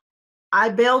 I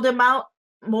bailed him out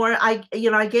more.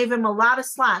 I gave him a lot of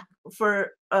slack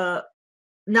for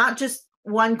not just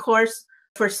one course,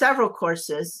 for several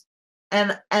courses.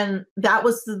 And that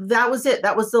was it.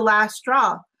 That was the last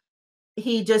straw.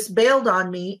 He just bailed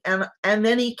on me. And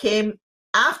then he came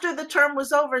after the term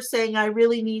was over saying, I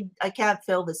can't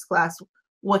fail this class.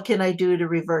 What can I do to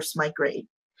reverse my grade?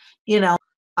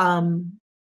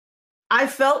 I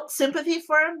felt sympathy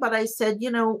for him, but I said,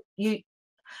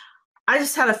 I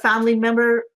just had a family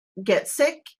member get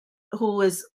sick who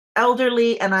is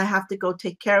elderly, and I have to go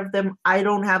take care of them. I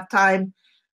don't have time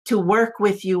to work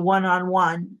with you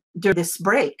one-on-one during this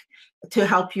break to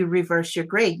help you reverse your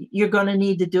grade. You're going to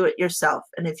need to do it yourself.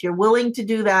 And if you're willing to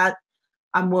do that,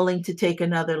 I'm willing to take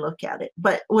another look at it.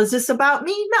 But was this about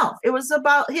me? No, it was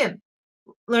about him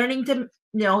learning to,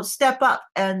 step up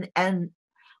and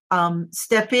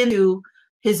step into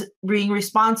his being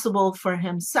responsible for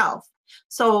himself.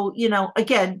 So,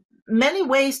 again, many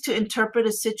ways to interpret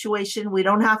a situation. We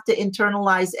don't have to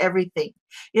internalize everything.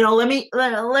 Let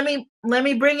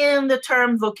me bring in the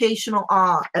term vocational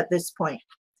awe at this point.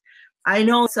 I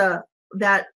know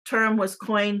that term was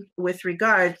coined with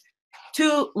regard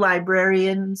to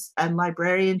librarians and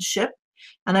librarianship.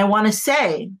 And I want to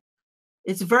say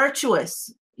it's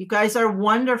virtuous. You guys are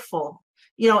wonderful.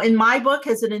 In my book,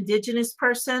 as an Indigenous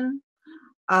person,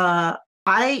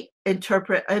 I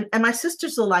interpret, and my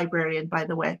sister's a librarian, by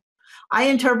the way. I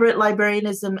interpret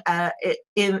librarianism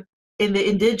in in the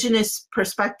indigenous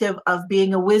perspective of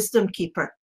being a wisdom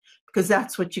keeper, because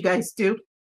that's what you guys do.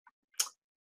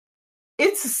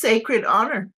 It's a sacred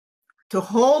honor to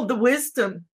hold the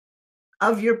wisdom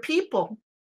of your people,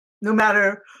 no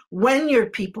matter when your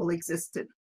people existed.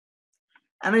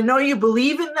 And I know you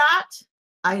believe in that.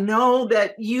 I know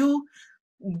that you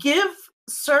give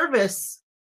service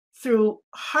through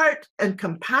heart and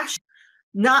compassion,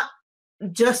 not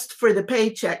just for the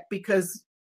paycheck, because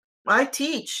I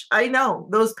teach. I know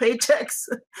those paychecks,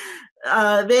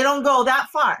 they don't go that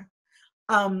far.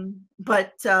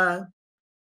 But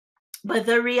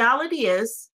the reality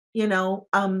is,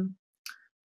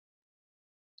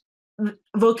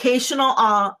 vocational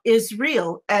awe is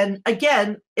real. And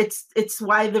again, it's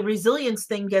why the resilience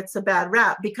thing gets a bad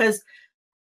rap, because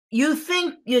you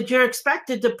think you're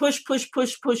expected to push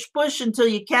until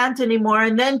you can't anymore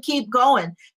and then keep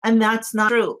going. And that's not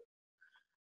true.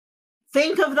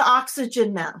 Think of the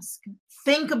oxygen mask.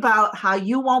 Think about how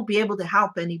you won't be able to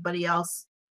help anybody else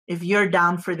if you're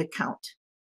down for the count.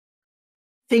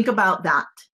 Think about that,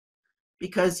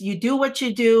 because you do what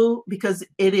you do because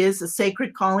it is a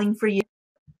sacred calling for you.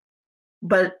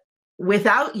 But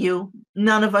without you,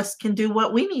 none of us can do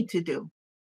what we need to do.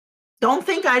 Don't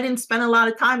think I didn't spend a lot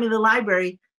of time in the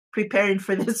library preparing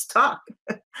for this talk.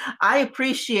 I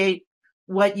appreciate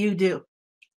what you do.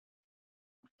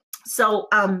 So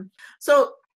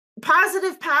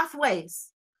positive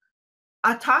pathways.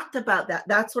 I talked about that.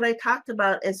 That's what I talked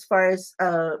about as far as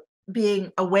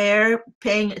being aware,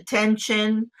 paying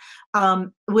attention,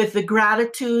 with the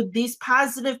gratitude. These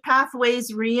positive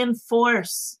pathways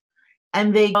reinforce,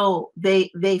 and they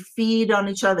feed on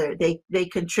each other. They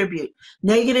contribute.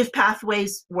 Negative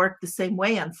pathways work the same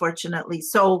way, unfortunately.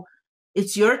 So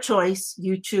it's your choice.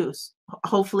 You choose.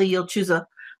 Hopefully you'll choose a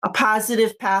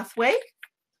positive pathway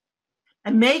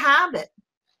and make habit.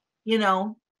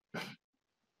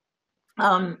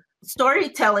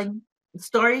 Storytelling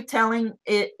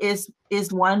is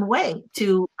one way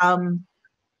to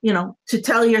to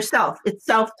tell yourself. It's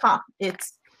self-talk.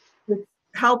 It's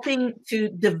helping to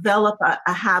develop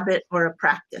a habit or a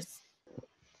practice.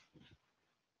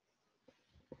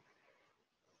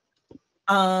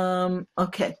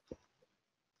 Okay.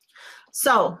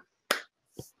 So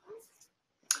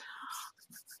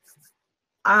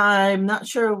I'm not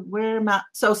sure where I'm at.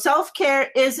 So self-care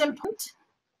is important.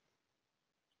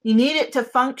 You need it to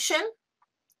function.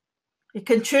 It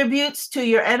contributes to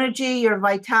your energy, your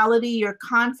vitality, your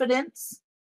confidence.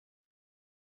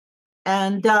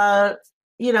 And, and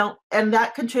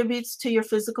that contributes to your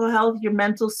physical health, your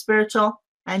mental, spiritual,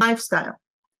 and lifestyle.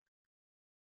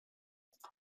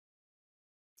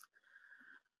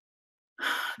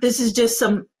 This is just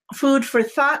some food for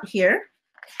thought here.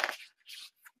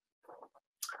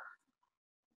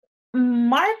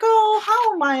 Marco,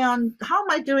 how am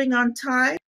I doing on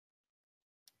time?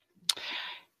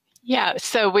 Yeah,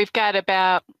 so we've got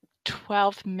about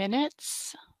 12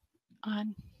 minutes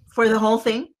on. For the whole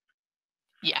thing?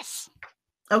 Yes.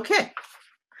 Okay.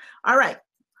 All right.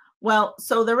 Well,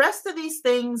 so the rest of these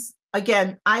things,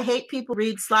 again, I hate people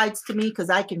read slides to me because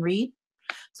I can read.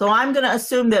 So I'm going to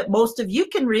assume that most of you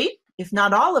can read, if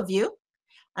not all of you.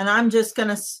 And I'm just going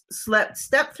to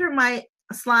step through my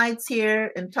slides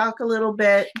here and talk a little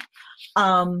bit.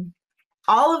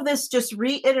 All of this just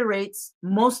reiterates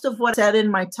most of what I said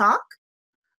in my talk.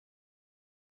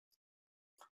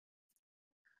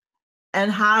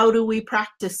 And how do we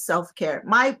practice self-care?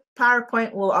 My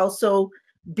PowerPoint will also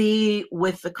be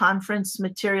with the conference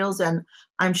materials, and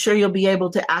I'm sure you'll be able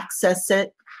to access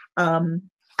it after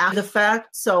the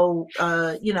fact. So,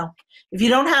 if you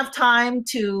don't have time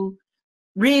to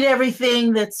read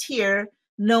everything that's here,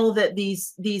 know that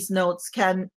these notes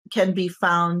can be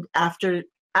found after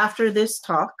this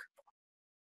talk.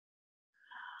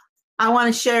 I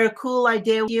want to share a cool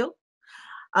idea with you.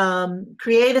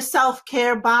 Create a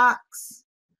self-care box,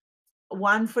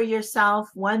 one for yourself,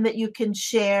 one that you can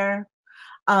share.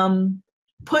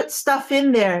 Put stuff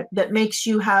in there that makes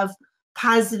you have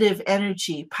positive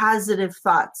energy, positive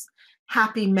thoughts,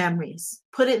 happy memories.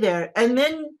 Put it there, and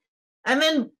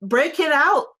then break it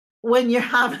out when you're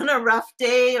having a rough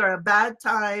day or a bad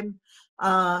time.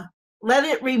 Let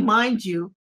it remind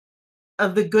you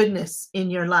of the goodness in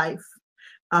your life.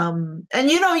 And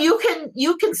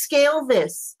you can scale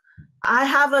this. I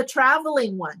have a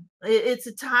traveling one. It's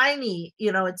a tiny,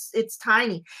 it's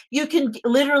tiny. You can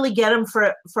literally get them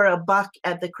for $1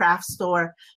 at the craft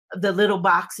store, the little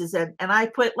boxes. And I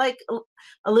put like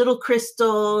a little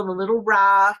crystal, a little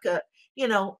rock.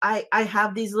 I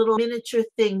have these little miniature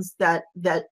things that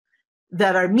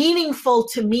are meaningful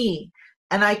to me.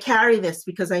 And I carry this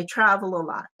because I travel a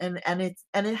lot, and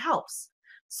it helps.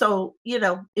 So,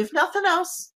 if nothing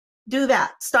else, do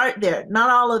that. Start there.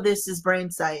 Not all of this is brain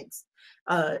science.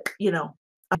 Uh, you know,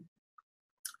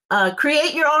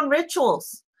 Create your own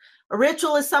rituals. A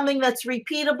ritual is something that's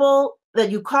repeatable,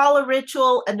 that you call a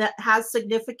ritual, and that has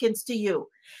significance to you.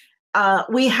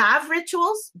 We have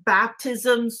rituals,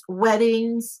 baptisms,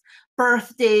 weddings,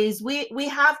 birthdays. We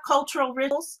have cultural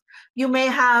rituals. You may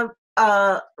have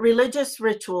religious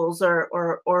rituals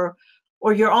or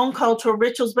your own cultural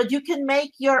rituals, but you can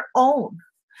make your own.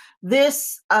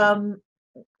 This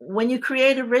when you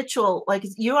create a ritual, like,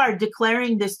 you are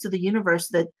declaring this to the universe,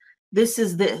 that this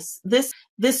is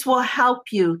this will help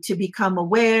you to become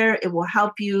aware. It will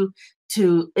help you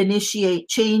to initiate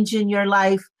change in your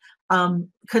life.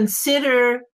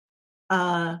 Consider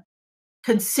a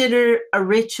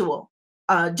ritual,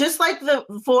 just like the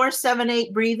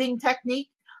 4-7-8 breathing technique.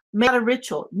 Make a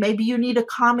ritual. Maybe you need a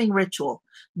calming ritual.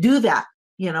 Do that.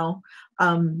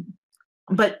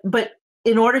 But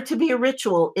in order to be a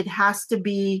ritual, it has to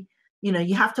be,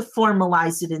 you have to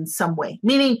formalize it in some way.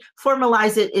 Meaning,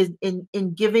 formalize it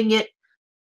in giving it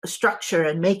a structure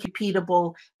and make it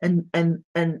repeatable, and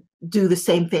do the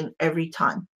same thing every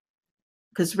time,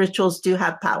 because rituals do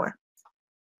have power.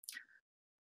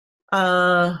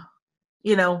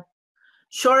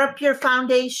 Shore up your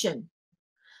foundation,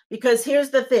 because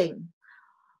here's the thing: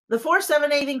 the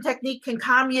 4-7-8 technique can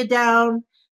calm you down,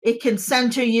 it can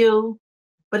center you,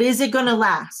 but is it going to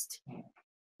last?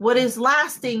 What is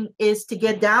lasting is to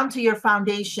get down to your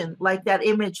foundation, like that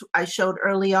image I showed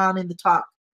early on in the talk.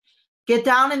 Get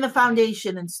down in the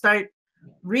foundation and start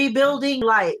rebuilding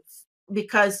life,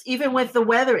 because even with the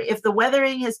weather, if the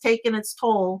weathering has taken its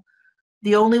toll,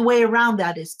 the only way around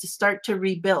that is to start to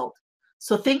rebuild.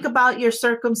 So think about your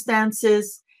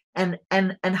circumstances and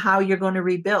how you're going to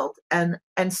rebuild, and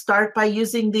start by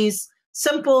using these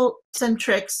simple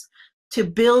tricks to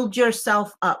build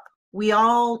yourself up. We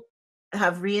all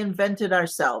have reinvented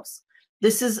ourselves.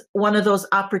 This is one of those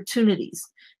opportunities.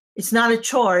 It's not a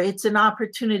chore, it's an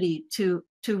opportunity to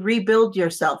rebuild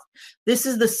yourself. This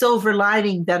is the silver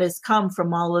lining that has come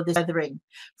from all of this weathering,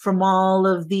 from all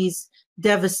of these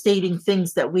devastating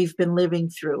things that we've been living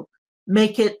through.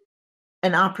 Make it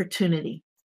an opportunity.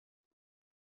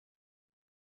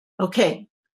 Okay,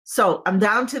 so I'm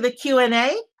down to the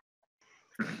Q&A.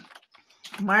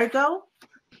 Margot?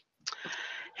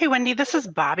 Hey, Wendy, this is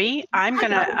Bobby. I'm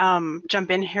going to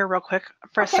jump in here real quick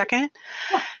for a second.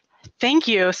 Thank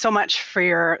you so much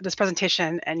for this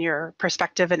presentation and your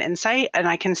perspective and insight. And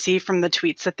I can see from the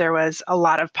tweets that there was a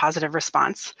lot of positive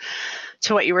response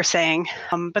to what you were saying.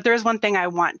 But there is one thing I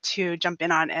want to jump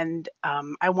in on, and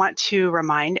I want to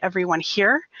remind everyone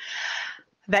here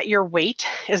that your weight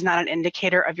is not an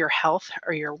indicator of your health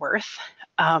or your worth.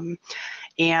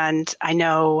 And I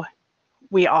know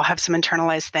we all have some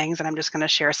internalized things, and I'm just going to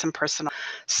share some personal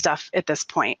stuff at this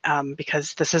point,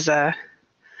 because this is a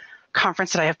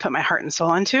conference that I have put my heart and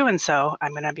soul into, and so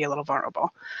I'm going to be a little vulnerable.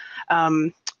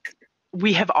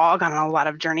 We have all gone on a lot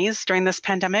of journeys during this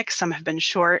pandemic. Some have been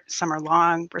short, some are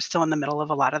long. We're still in the middle of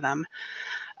a lot of them.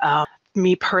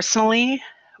 Me personally,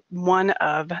 one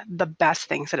of the best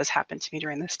things that has happened to me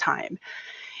during this time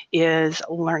is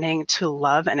learning to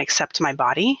love and accept my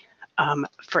body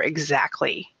for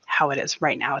exactly how it is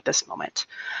right now at this moment.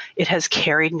 It has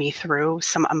carried me through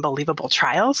some unbelievable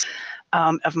trials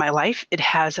of my life. It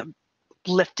has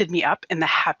lifted me up in the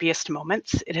happiest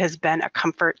moments. It has been a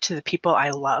comfort to the people I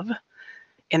love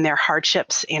in their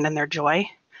hardships and in their joy.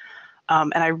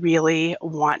 And I really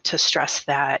want to stress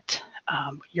that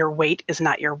your weight is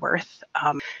not your worth.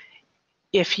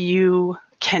 If you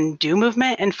can do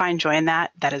movement and find joy in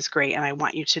that, that is great, and I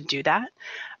want you to do that.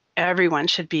 Everyone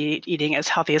should be eating as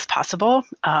healthy as possible,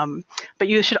 but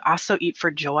you should also eat for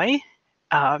joy.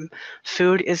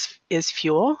 Food is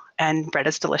fuel, and bread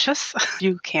is delicious.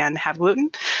 You can have gluten.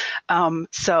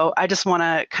 So I just want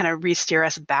to kind of re-steer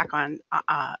us back on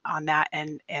that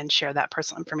and share that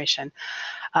personal information.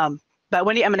 But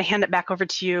Wendy, I'm going to hand it back over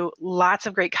to you. Lots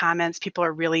of great comments. People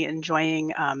are really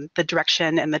enjoying the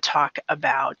direction and the talk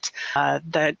about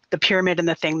the pyramid and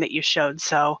the thing that you showed.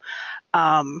 So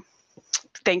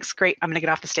thanks. Great. I'm going to get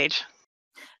off the stage.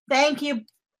 Thank you.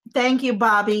 Thank you,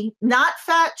 Bobby. Not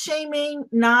fat shaming,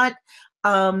 not,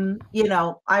 I'm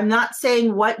not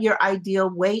saying what your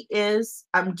ideal weight is.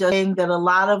 I'm just saying that a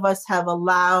lot of us have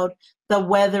allowed the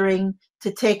weathering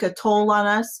to take a toll on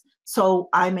us. So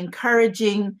I'm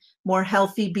encouraging more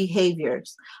healthy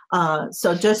behaviors.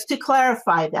 So just to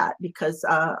clarify that, because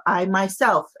I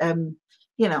myself am,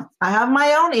 I have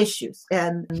my own issues.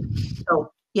 And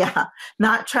so, yeah,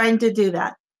 not trying to do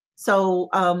that. So,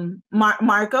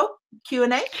 Margot,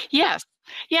 Q&A? Yes.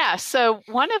 Yeah. So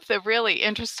one of the really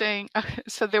interesting,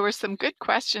 so there were some good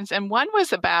questions, and one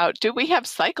was about, do we have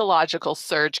psychological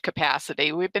surge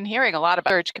capacity? We've been hearing a lot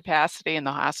about surge capacity in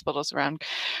the hospitals around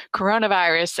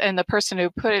coronavirus, and the person who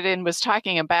put it in was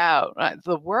talking about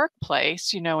the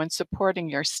workplace, and supporting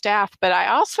your staff. But I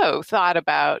also thought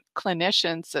about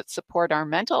clinicians that support our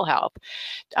mental health.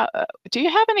 Do you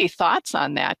have any thoughts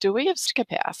on that? Do we have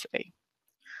capacity?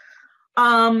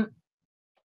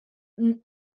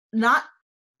 Not,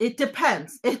 it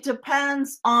depends. It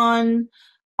depends on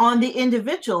the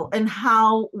individual and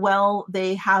how well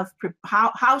they have,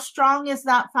 how strong is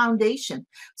that foundation.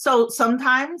 So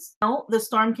sometimes the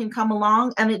storm can come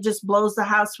along and it just blows the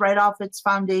house right off its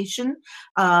foundation,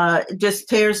 just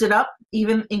tears it up,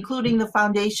 even including the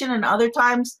foundation. And other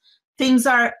times things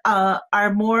are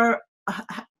more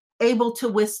able to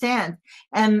withstand.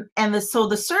 So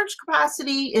the surge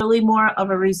capacity is really more of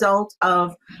a result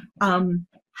of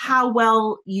how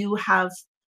well you have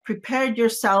prepared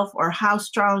yourself or how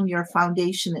strong your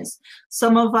foundation is.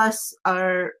 Some of us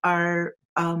are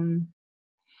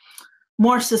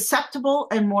more susceptible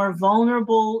and more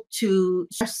vulnerable to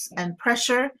stress and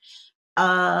pressure,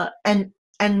 and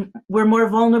we're more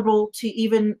vulnerable to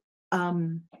even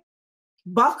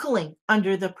buckling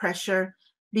under the pressure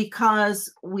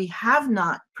because we have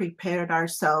not prepared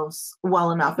ourselves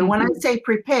well enough. And when I say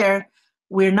prepare,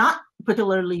 we're not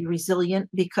particularly resilient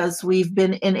because we've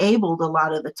been enabled a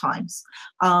lot of the times.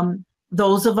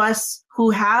 Those of us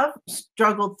who have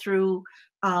struggled through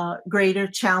greater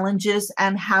challenges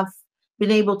and have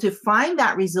been able to find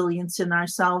that resilience in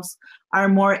ourselves are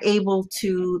more able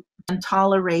to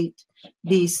tolerate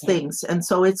these things. And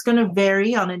so it's going to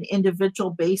vary on an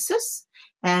individual basis.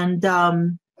 And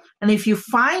if you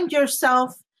find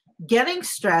yourself getting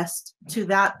stressed to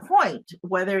that point,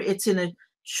 whether it's in a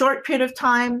short period of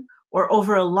time or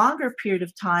over a longer period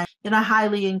of time, then I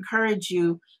highly encourage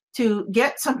you to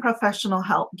get some professional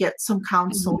help, get some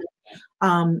counseling,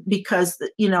 because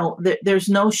there's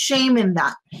no shame in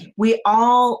that. We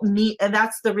all need, and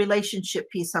that's the relationship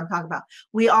piece I'm talking about.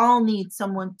 We all need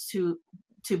someone to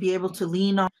be able to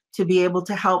lean on, to be able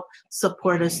to help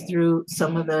support us through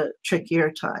some of the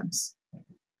trickier times.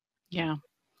 Yeah.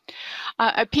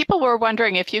 People were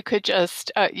wondering if you could just,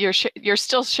 you're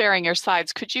still sharing your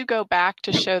slides. Could you go back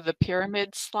to show the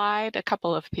pyramid slide? A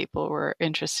couple of people were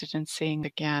interested in seeing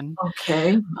again.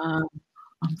 Okay.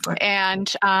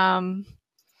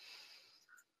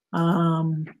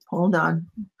 Hold on.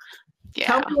 Yeah.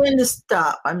 Tell me when to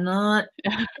stop. I'm not.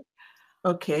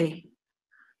 Okay.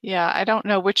 Yeah, I don't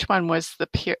know which one was the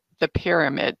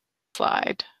pyramid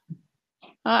slide.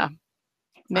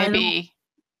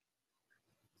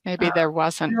 Maybe there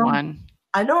wasn't one.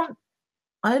 I don't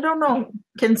know.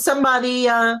 Can somebody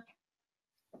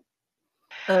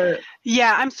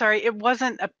yeah, I'm sorry. It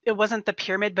wasn't the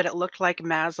pyramid, but it looked like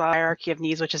Maslow's hierarchy of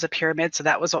needs, which is a pyramid. So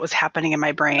that was what was happening in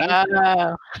my brain.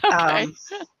 Okay.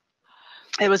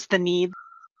 It was the need.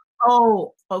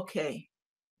 Oh, okay.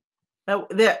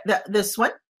 This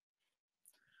one.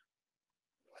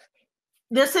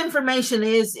 This information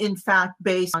is, in fact,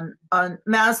 based on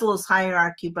Maslow's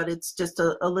hierarchy, but it's just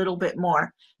a little bit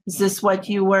more. Is this what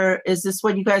you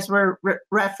guys were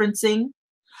referencing?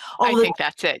 Oh, I think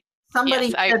that's it.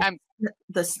 Somebody said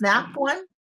the SNAP one?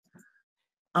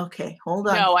 Okay, hold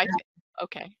on. No,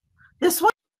 okay. This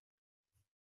one?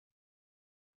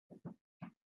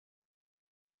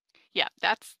 Yeah,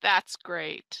 that's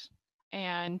great.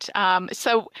 And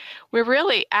so we're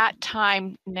really at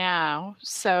time now.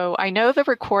 So I know the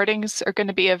recordings are going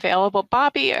to be available.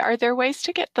 Bobby, are there ways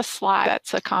to get the slide?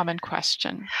 That's a common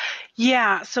question.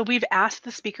 Yeah, so we've asked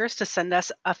the speakers to send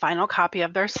us a final copy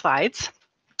of their slides,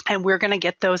 and we're going to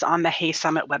get those on the Hay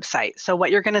Summit website. So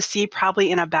what you're going to see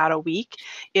probably in about a week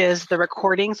is the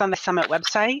recordings on the Summit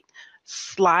website,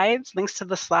 slides, links to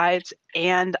the slides,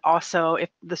 and also if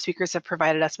the speakers have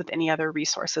provided us with any other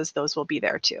resources, those will be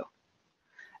there too.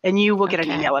 And you will get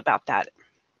an email about that.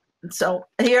 So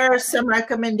here are some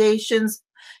recommendations.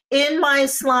 In my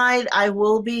slide, I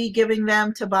will be giving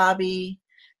them to Bobby.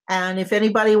 And if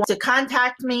anybody wants to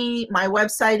contact me, my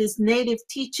website is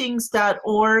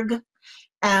nativeteachings.org.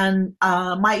 And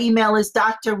my email is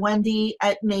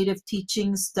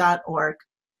drwendy@nativeteachings.org.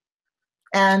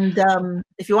 And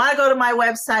if you want to go to my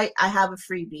website, I have a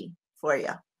freebie for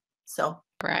you. So.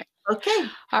 Right. Okay.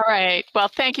 All right. Well,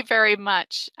 thank you very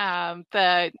much.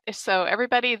 So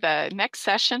everybody, the next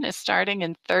session is starting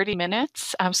in 30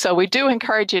 minutes. So we do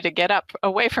encourage you to get up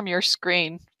away from your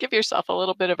screen, give yourself a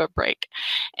little bit of a break.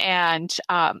 And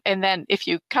then if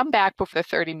you come back before the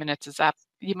 30 minutes is up,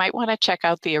 you might want to check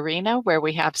out the arena where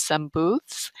we have some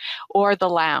booths, or the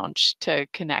lounge to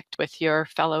connect with your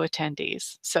fellow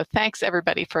attendees. So thanks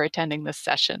everybody for attending this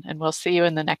session, and we'll see you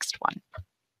in the next one.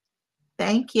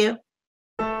 Thank you.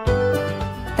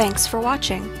 Thanks for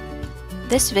watching.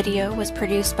 This video was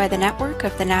produced by the network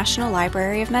of the National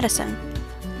Library of Medicine.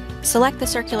 Select the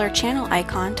circular channel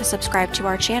icon to subscribe to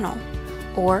our channel,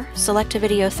 or select a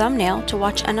video thumbnail to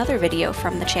watch another video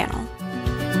from the channel.